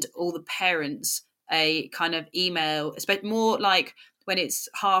send all the parents a kind of email, especially more like when it's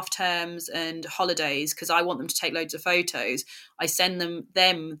half terms and holidays, because I want them to take loads of photos. I send them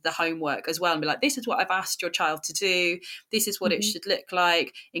the homework as well and be like, this is what I've asked your child to do. This is what it should look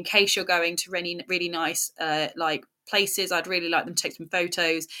like. In case you're going to really, really nice like places, I'd really like them to take some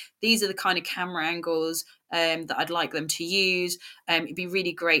photos. These are the kind of camera angles that I'd like them to use. It'd be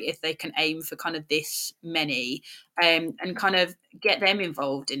really great if they can aim for kind of this many, and kind of get them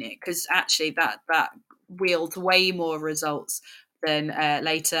involved in it, because actually that wields way more results than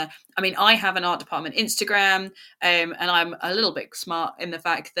later. I mean, I have an art department Instagram, and I'm a little bit smart in the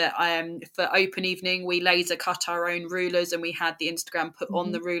fact that for open evening we laser cut our own rulers, and we had the Instagram put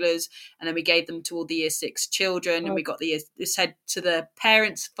on the rulers, and then we gave them to all the year 6 children, and we got said to the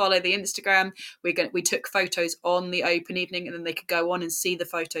parents, follow the Instagram. We took photos on the open evening, and then they could go on and see the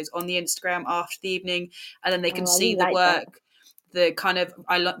photos on the Instagram after the evening, and then they can I see really the like that. work. The kind of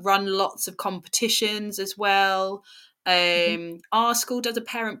run lots of competitions as well. Our school does a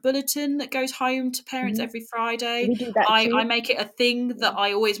parent bulletin that goes home to parents every Friday. We do that I too. make it a thing that Yeah.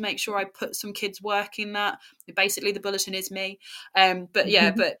 I always make sure I put some kids' work in that. Basically, the bulletin is me. But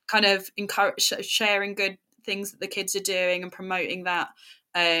kind of encourage sharing good things that the kids are doing and promoting that,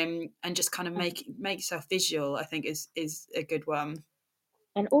 and just kind of make yourself visual, I think is a good one.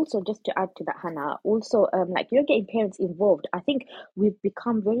 And also, just to add to that, Hannah, also, like getting parents involved. I think we've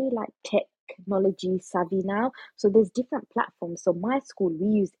become very like technology savvy now. So there's different platforms. So my school, we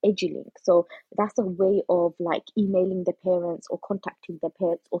use EduLink. So that's a way of like emailing the parents or contacting the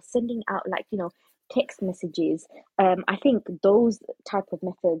parents or sending out like text messages. I think those type of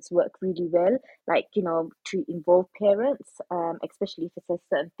methods work really well. Like to involve parents, especially if it's a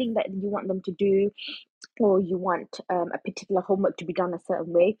certain thing that you want them to do, or you want a particular homework to be done a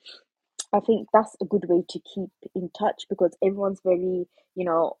certain way. I think that's a good way to keep in touch, because everyone's very,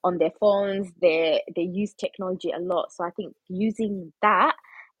 on their phones. They use technology a lot. So I think using that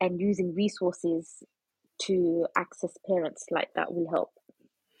and using resources to access parents like that will help.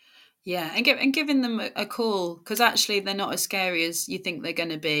 Yeah, and giving them a call, because actually they're not as scary as you think they're going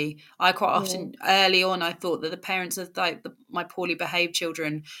to be. I quite Yeah. often early on I thought that the parents of like my poorly behaved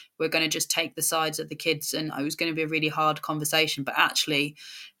children were going to just take the sides of the kids, and it was going to be a really hard conversation. But actually,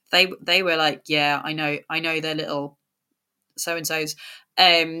 they were like, yeah, I know they're little so and so's,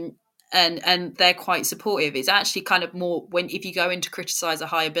 and they're quite supportive. It's actually kind of more when if you go in to criticize a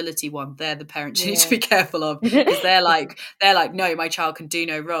high ability one, they're the parents you need to Yeah. be careful of, because they're like no, my child can do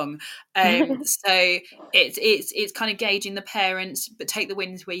no wrong. So it's kind of gauging the parents, but take the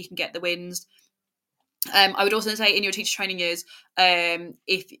wins where you can get the wins. I would also say in your teacher training years,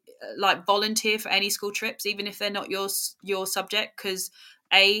 if like volunteer for any school trips, even if they're not your subject, because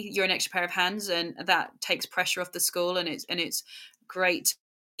you're an extra pair of hands, and that takes pressure off the school, and it's great.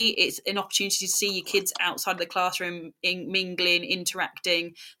 It's an opportunity to see your kids outside of the classroom, mingling,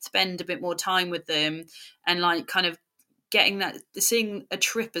 interacting, spend a bit more time with them, and like kind of getting that, seeing a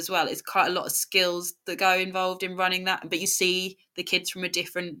trip as well. It's quite a lot of skills that go involved in running that, but you see the kids from a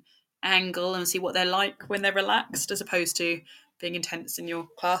different angle and see what they're like when they're relaxed, as opposed to being intense in your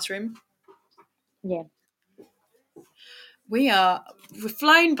classroom. Yeah. We've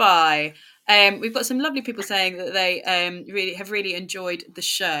flown by. We've got some lovely people saying that they really enjoyed the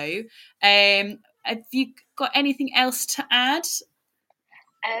show. have you got anything else to add?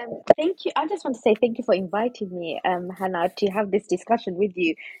 Thank you. I just want to say thank you for inviting me, Hannah, to have this discussion with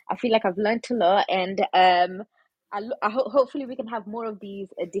you. I feel like I've learned a lot, and hopefully we can have more of these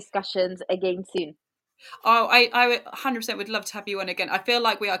discussions again soon. Oh, I 100% would love to have you on again. I feel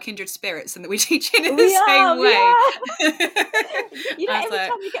like we are kindred spirits and that we teach in the We same are, we way. are. You know, I was every like,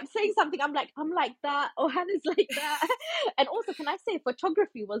 time you kept saying something, I'm like that, or Hannah's like that. And also, can I say,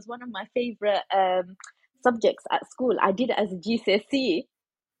 photography was one of my favorite subjects at school. I did it as a GCSE.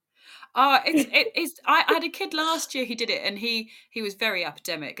 oh, it's. I had a kid last year who did it, and he was very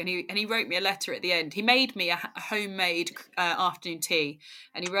academic, and he wrote me a letter at the end. He made me a homemade afternoon tea,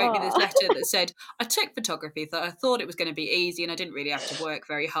 and he wrote me this Oh, letter that said, "I took photography, so I thought it was going to be easy, and I didn't really have to work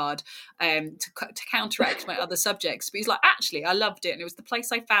very hard to counteract my other subjects." But he's like, actually, I loved it, and it was the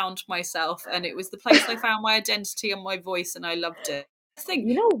place I found myself, and it was the place I found my identity and my voice, and I loved it. I think,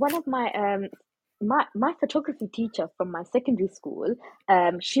 you know, one of my photography teacher from my secondary school,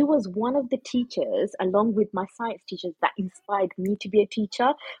 she was one of the teachers, along with my science teachers, that inspired me to be a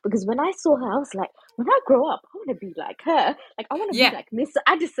teacher. Because when I saw her, I was like, when I grow up, I want to be like her. Like, I want to be yeah. like Miss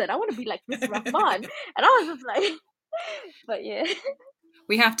Addison. I want to be like Miss Rahman. And I was just like, but yeah.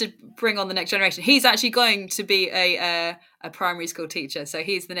 We have to bring on the next generation. He's actually going to be a primary school teacher, so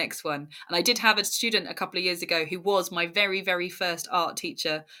he's the next one. And I did have a student a couple of years ago who was my very, very first art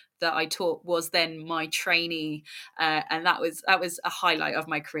teacher that I taught, was then my trainee, and that was a highlight of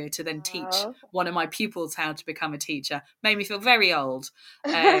my career, to then teach Wow. one of my pupils how to become a teacher. Made me feel very old.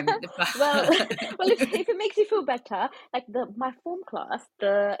 Well, if it makes you feel better, like my form class,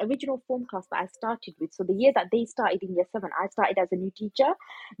 the original form class that I started with, so the year that they started in year 7, I started as a new teacher.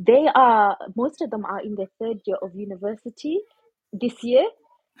 Most of them are in their 3rd year of university this year.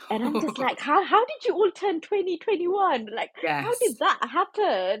 And I'm just like, how did you all turn 20, 21? Like, how Yes. did that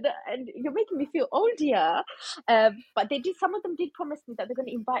happen? And you're making me feel old here. But some of them did promise me that they're going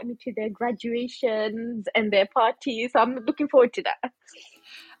to invite me to their graduations and their parties. So I'm looking forward to that.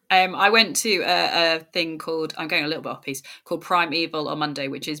 I went to a thing called, I'm going a little bit off piece, called Primeval on Monday,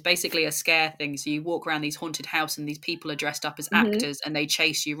 which is basically a scare thing. So you walk around these haunted houses and these people are dressed up as actors and they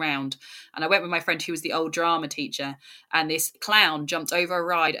chase you around. And I went with my friend who was the old drama teacher, and this clown jumped over a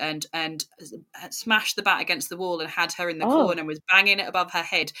ride and smashed the bat against the wall and had her in the corner and was banging it above her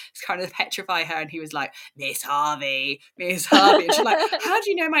head to kind of petrify her. And he was like, Miss Harvey. And she's like, how do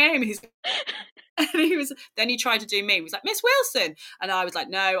you know my name? And then he tried to do me. He was like, Miss Wilson. And I was like,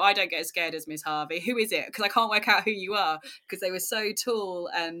 no, I don't get as scared as Miss Harvey. Who is it? Because I can't work out who you are, because they were so tall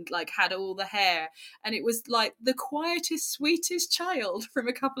and like had all the hair. And it was like the quietest, sweetest child from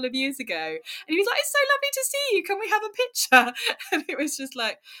a couple of years ago. And he was like, it's so lovely to see you. Can we have a picture? And it was just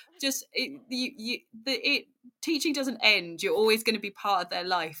like, teaching doesn't end. You're always going to be part of their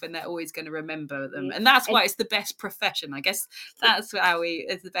life, and they're always going to remember them. And that's why it's the best profession. I guess that's how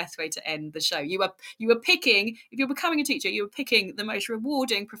it's the best way to end the show. You were picking, if you're becoming a teacher, you were picking the most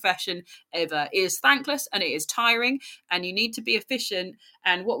rewarding profession ever. It is thankless and it is tiring, and you need to be efficient.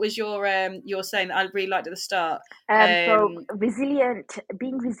 And what was your saying that I really liked at the start? So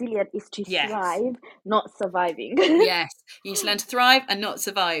being resilient is to thrive, not surviving. Yes, you need to learn to thrive and not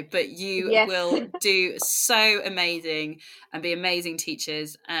survive, but you Yes. will do so amazing and be amazing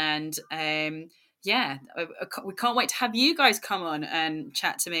teachers. And we can't wait to have you guys come on and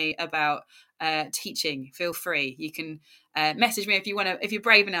chat to me about teaching. Feel free. You can message me if you want to, if you're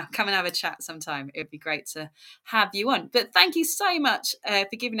brave enough, come and have a chat sometime. It would be great to have you on. But thank you so much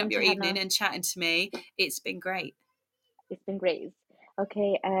for giving up your evening and chatting to me. It's been great. It's been great.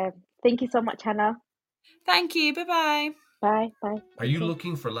 Okay, thank you so much, Hannah. Thank you. Bye-bye. Bye. Bye. Are you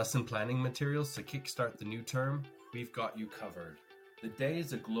looking for lesson planning materials to kickstart the new term? We've got you covered. The Day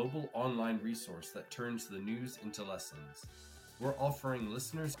is a global online resource that turns the news into lessons. We're offering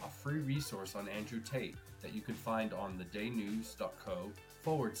listeners a free resource on Andrew Tate that you can find on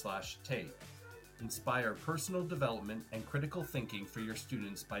thedaynews.co/Tate. Inspire personal development and critical thinking for your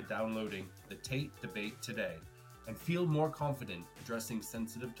students by downloading the Tate Debate today, and feel more confident addressing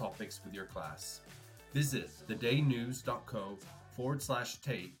sensitive topics with your class. Visit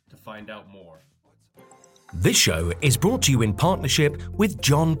thedaynews.co/Tate to find out more. This show is brought to you in partnership with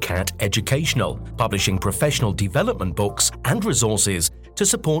John Catt Educational, publishing professional development books and resources to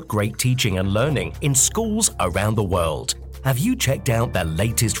support great teaching and learning in schools around the world. Have you checked out their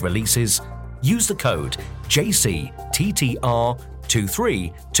latest releases? Use the code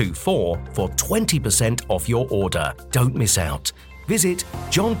JCTTR2324 for 20% off your order. Don't miss out. Visit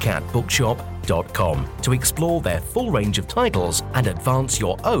johncattbookshop.com to explore their full range of titles and advance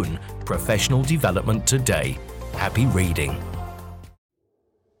your own professional development today. Happy reading.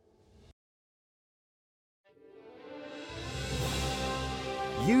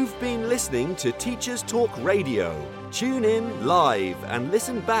 You've been listening to Teachers Talk Radio. Tune in live and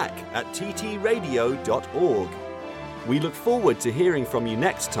listen back at ttradio.org. We look forward to hearing from you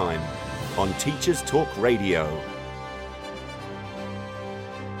next time on Teachers Talk Radio.